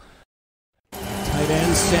CFL. Tight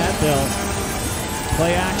end set. They'll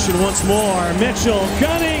play action once more. Mitchell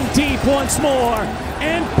gunning deep once more.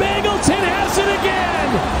 And Bagleton has it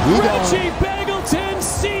again. Reggie Bagleton,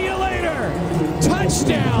 see you later.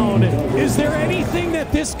 Touchdown. Is there anything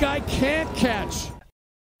that this guy can't catch?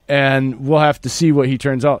 And we'll have to see what he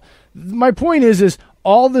turns out. My point is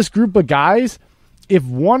all this group of guys, if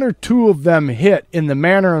one or two of them hit in the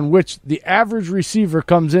manner in which the average receiver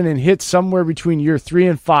comes in and hits somewhere between year 3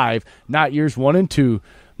 and 5, not years 1 and 2,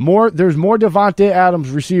 there's more Davante Adams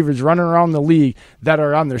receivers running around the league that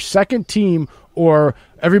are on their second team or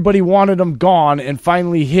everybody wanted them gone and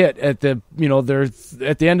finally hit at the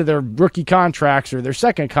end of their rookie contracts or their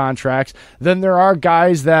second contracts than there are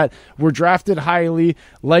guys that were drafted highly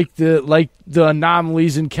like the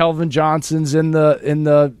anomalies in Kelvin Johnsons and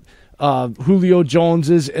the Julio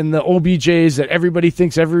Joneses and the OBJs that everybody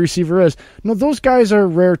thinks every receiver is. No, those guys are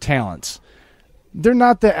rare talents. They're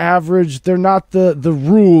not the average. They're not the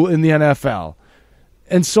rule in the NFL.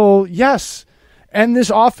 And so, yes. And this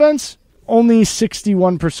offense, only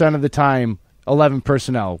 61% of the time, 11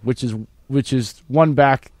 personnel, which is one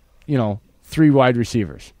back, 3 wide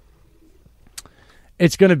receivers.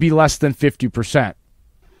 It's going to be less than 50%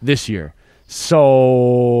 this year. So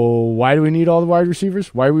why do we need all the wide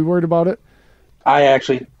receivers? Why are we worried about it? I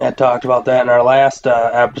actually had talked about that in our last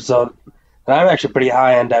episode. And I'm actually pretty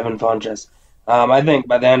high on Devin Funchess. I think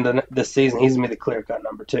by the end of this season, he's going to be the clear-cut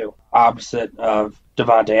number 2, opposite of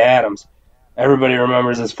Davante Adams. Everybody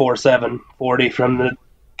remembers his 4.7 40 from the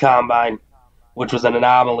Combine, which was an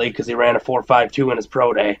anomaly because he ran a 4.52 in his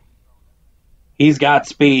pro day. He's got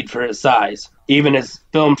speed for his size. Even his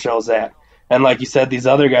film shows that. And like you said, these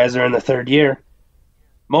other guys are in the third year.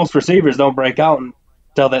 Most receivers don't break out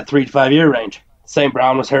until that 3 to 5 year range. St.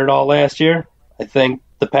 Brown was hurt all last year. I think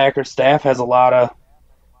the Packers staff has a lot of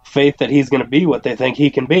faith that he's going to be what they think he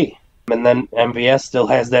can be. And then MVS still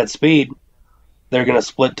has that speed. They're going to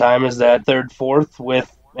split time as that 3rd, 4th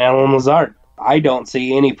with Allen Lazard. I don't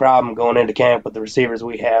see any problem going into camp with the receivers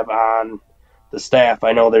we have on the staff.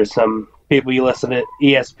 I know there's some people you listen to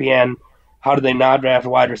ESPN. How did they not draft a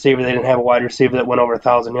wide receiver? They didn't have a wide receiver that went over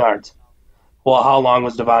 1,000 yards. Well, how long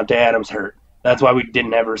was Davante Adams hurt? That's why we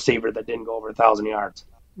didn't have a receiver that didn't go over 1,000 yards.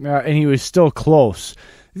 And he was still close.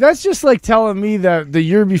 That's just like telling me that the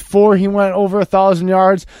year before he went over 1,000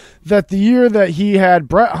 yards, that the year that he had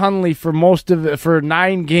Brett Hundley for most of it, for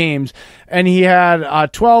 9 games, and he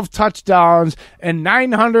had 12 touchdowns and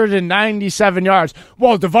 997 yards.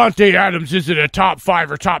 Well, Davante Adams isn't a top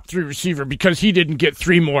 5 or top 3 receiver because he didn't get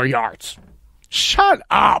 3 more yards. Shut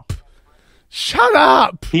up. Shut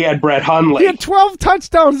up. He had Brett Hundley. He had 12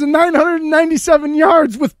 touchdowns and 997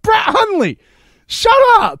 yards with Brett Hundley. Shut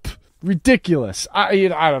up. Ridiculous. I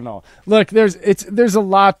don't know. Look, there's a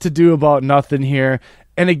lot to do about nothing here.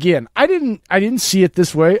 And again, I didn't see it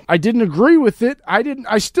this way. I didn't agree with it.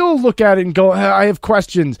 I still look at it and go, I have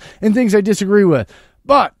questions and things I disagree with.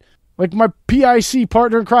 But like my PIC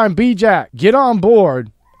partner in crime, B-Jack, get on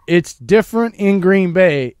board. It's different in Green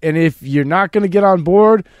Bay. And if you're not going to get on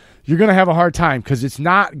board, you're going to have a hard time because it's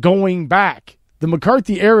not going back. The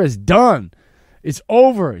McCarthy era is done. It's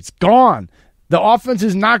over. It's gone. The offense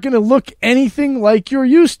is not going to look anything like you're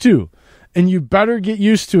used to, and you better get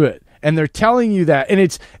used to it. And they're telling you that, and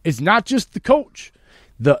it's not just the coach.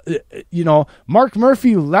 Mark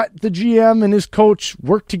Murphy let the GM and his coach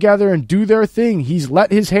work together and do their thing. He's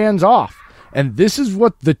let his hands off, and this is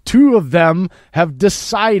what the two of them have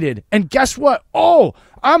decided. And guess what? Oh,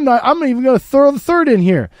 I'm not even going to throw the third in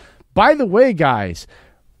here. By the way, guys,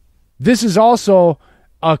 this is also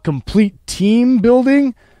a complete team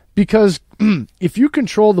building. Because if you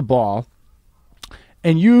control the ball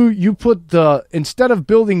and you put instead of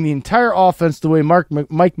building the entire offense the way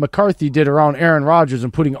Mike McCarthy did around Aaron Rodgers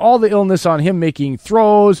and putting all the illness on him making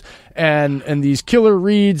throws and these killer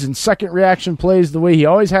reads and second reaction plays the way he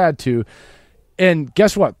always had to, and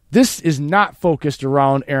guess what? This is not focused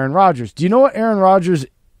around Aaron Rodgers. Do you know what Aaron Rodgers'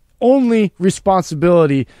 only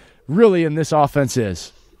responsibility really in this offense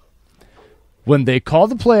is? When they call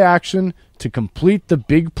the play action to complete the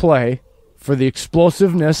big play for the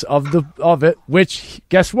explosiveness of it, which,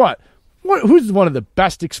 guess what? Who's one of the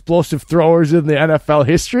best explosive throwers in the NFL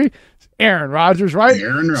history? Aaron Rodgers, right?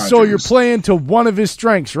 Aaron Rodgers. So you're playing to one of his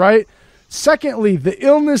strengths, right? Secondly, the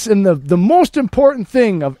illness and the most important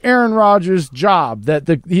thing of Aaron Rodgers' job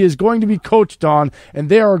that he is going to be coached on, and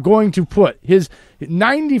they are going to put his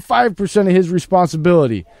 95% of his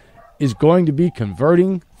responsibility is going to be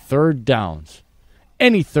converting third downs.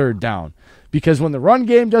 Any third down. Because when the run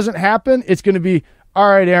game doesn't happen, it's going to be, all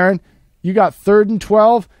right, Aaron, you got 3rd and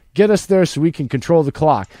 12, get us there so we can control the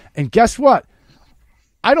clock. And guess what?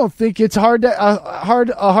 I don't think it's a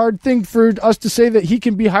hard thing for us to say that he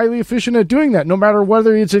can be highly efficient at doing that, no matter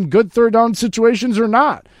whether it's in good third down situations or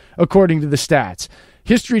not, according to the stats.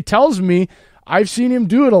 History tells me I've seen him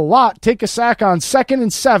do it a lot, take a sack on 2nd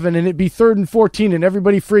and 7, and it'd be 3rd and 14, and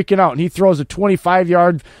everybody freaking out, and he throws a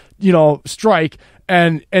 25-yard, strike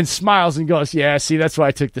and smiles and goes, yeah, see, that's why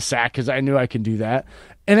I took the sack, because I knew I can do that.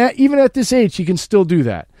 And even at this age, he can still do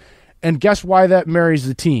that. And guess why that marries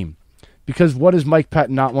the team? Because what does Mike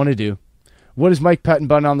Pettin not want to do? What has Mike Pettin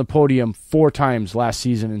been on the podium 4 times last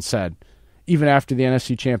season and said, even after the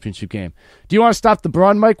NFC Championship game? Do you want to stop the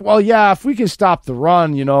run, Mike? Well, yeah, if we can stop the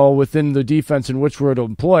run, within the defense in which we're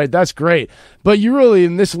employed, that's great. But you really,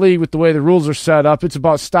 in this league, with the way the rules are set up, it's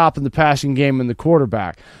about stopping the passing game and the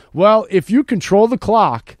quarterback. Well, if you control the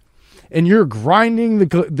clock and you're grinding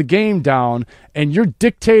the game down and you're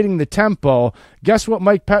dictating the tempo, guess what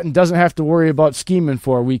Mike Pettin doesn't have to worry about scheming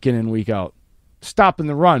for week in and week out? Stopping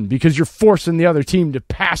the run, because you're forcing the other team to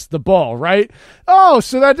pass the ball, right? Oh,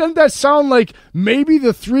 so doesn't that sound like maybe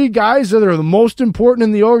the 3 guys that are the most important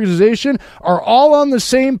in the organization are all on the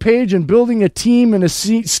same page and building a team and a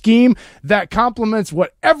scheme that complements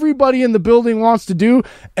what everybody in the building wants to do,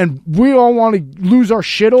 and we all want to lose our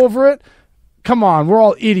shit over it? Come on, we're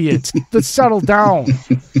all idiots. Let's settle down.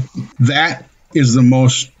 That is the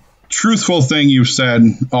most truthful thing you've said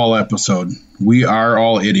all episode. We are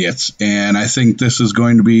all idiots. And I think this is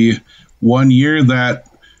going to be one year that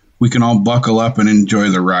we can all buckle up and enjoy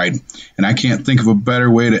the ride. And I can't think of a better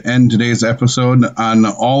way to end today's episode on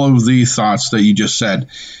all of the thoughts that you just said.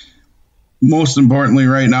 Most importantly,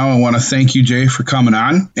 right now, I want to thank you, Jay, for coming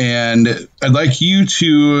on. And I'd like you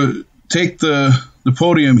to take the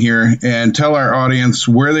podium here and tell our audience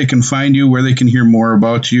where they can find you, where they can hear more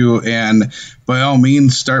about you, and by all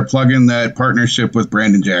means, start plugging that partnership with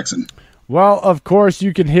Brandon Jackson. Well, of course,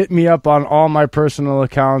 you can hit me up on all my personal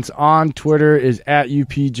accounts. On Twitter is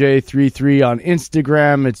 @UPJ33. On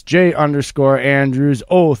Instagram, it's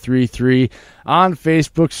J_Andrews033. On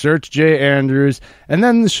Facebook, search J Andrews. And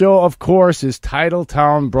then the show, of course, is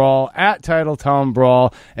Titletown Brawl, @Titletown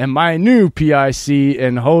Brawl. And my new PIC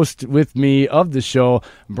and host with me of the show,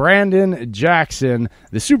 Brandon Jackson,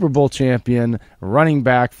 the Super Bowl champion running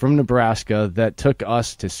back from Nebraska that took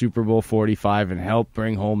us to Super Bowl 45 and helped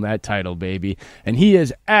bring home that title, baby. And he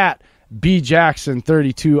is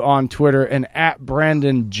 @BJackson32 on Twitter and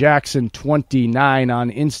 @BrandonJackson29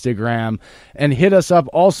 on Instagram. And hit us up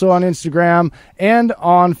also on Instagram and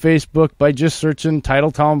on Facebook by just searching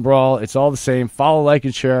Titletown Brawl. It's all the same. Follow, like,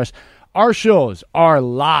 and share us. Our shows are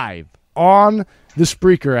live on the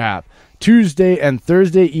Spreaker app Tuesday and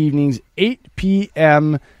Thursday evenings, 8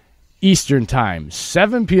 p.m. Eastern Time,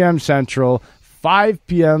 7 p.m. Central, 5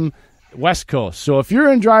 p.m. West Coast. So if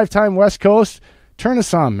you're in drive time West Coast, turn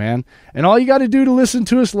us on, man. And all you got to do to listen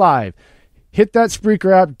to us live, hit that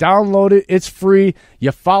Spreaker app, download it. It's free.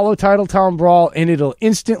 You follow Titletown Brawl, and it'll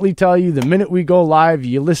instantly tell you the minute we go live.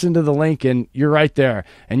 You listen to the link, and you're right there.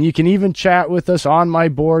 And you can even chat with us on my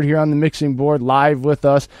board here on the mixing board, live with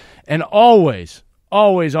us. And always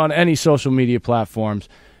on any social media platforms,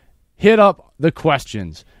 hit up the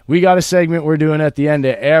questions. We got a segment we're doing at the end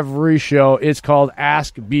of every show. It's called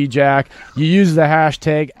Ask BJack. You use the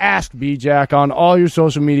hashtag AskBJack on all your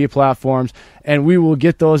social media platforms, and we will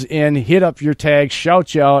get those in, hit up your tags,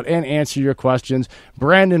 shout you out, and answer your questions.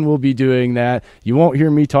 Brandon will be doing that. You won't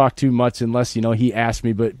hear me talk too much unless, he asks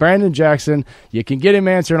me. But Brandon Jackson, you can get him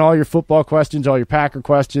answering all your football questions, all your Packer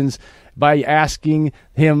questions, by asking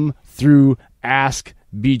him through Ask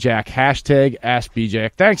BJack, hashtag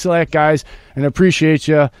AskBJack. Thanks a lot, guys, and appreciate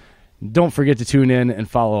you. Don't forget to tune in and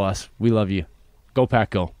follow us. We love you. Go Pack,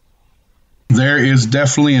 go. There is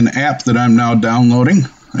definitely an app that I'm now downloading.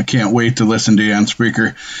 I can't wait to listen to you on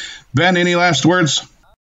Spreaker. Ben, any last words?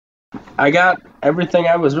 I got everything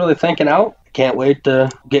I was really thinking out. Can't wait to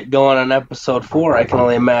get going on episode 4. I can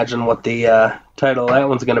only imagine what the title of that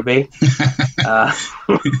one's going to be.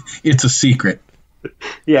 It's a secret.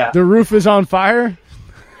 Yeah. The roof is on fire?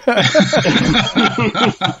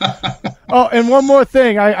 Oh, and one more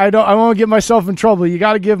thing. I won't get myself in trouble. You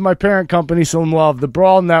got to give my parent company some love. The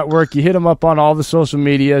Brawl Network. You hit them up on all the social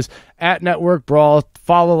medias at Network Brawl.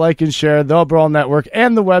 Follow, like, and share the Brawl Network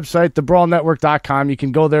and the website, thebrawlnetwork.com. You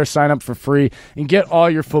can go there, sign up for free, and get all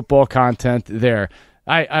your football content there.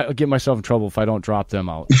 I'll get myself in trouble if I don't drop them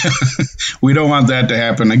out. We don't want that to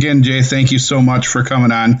happen. Again, Jay, thank you so much for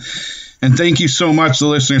coming on. And thank you so much, the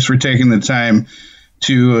listeners, for taking the time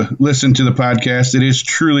to listen to the podcast. It is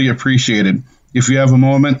truly appreciated. If you have a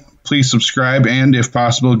moment, please subscribe and, if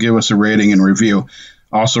possible, give us a rating and review.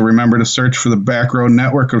 Also, remember to search for the Back Row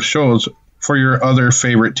network of shows for your other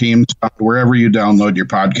favorite teams wherever you download your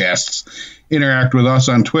podcasts. Interact with us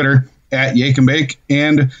on Twitter at Yake and Bake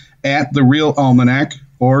and at The Real Almanac,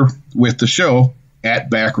 or with the show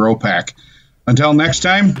at Back Row Pack. Until next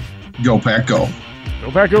time, go Pack Go.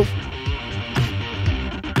 Go Pack Go.